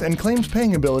strength and claims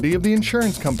paying ability of the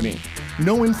insurance company.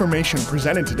 No information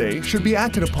presented today should be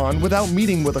acted upon without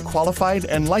meeting with a qualified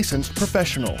and licensed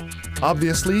professional.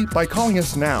 Obviously, by calling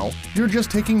us now, you're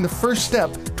just taking the first step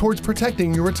towards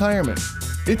protecting your retirement.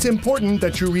 It's important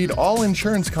that you read all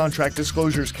insurance contract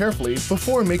disclosures carefully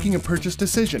before making a purchase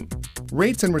decision.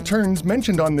 Rates and returns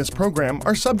mentioned on this program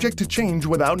are subject to change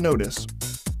without notice.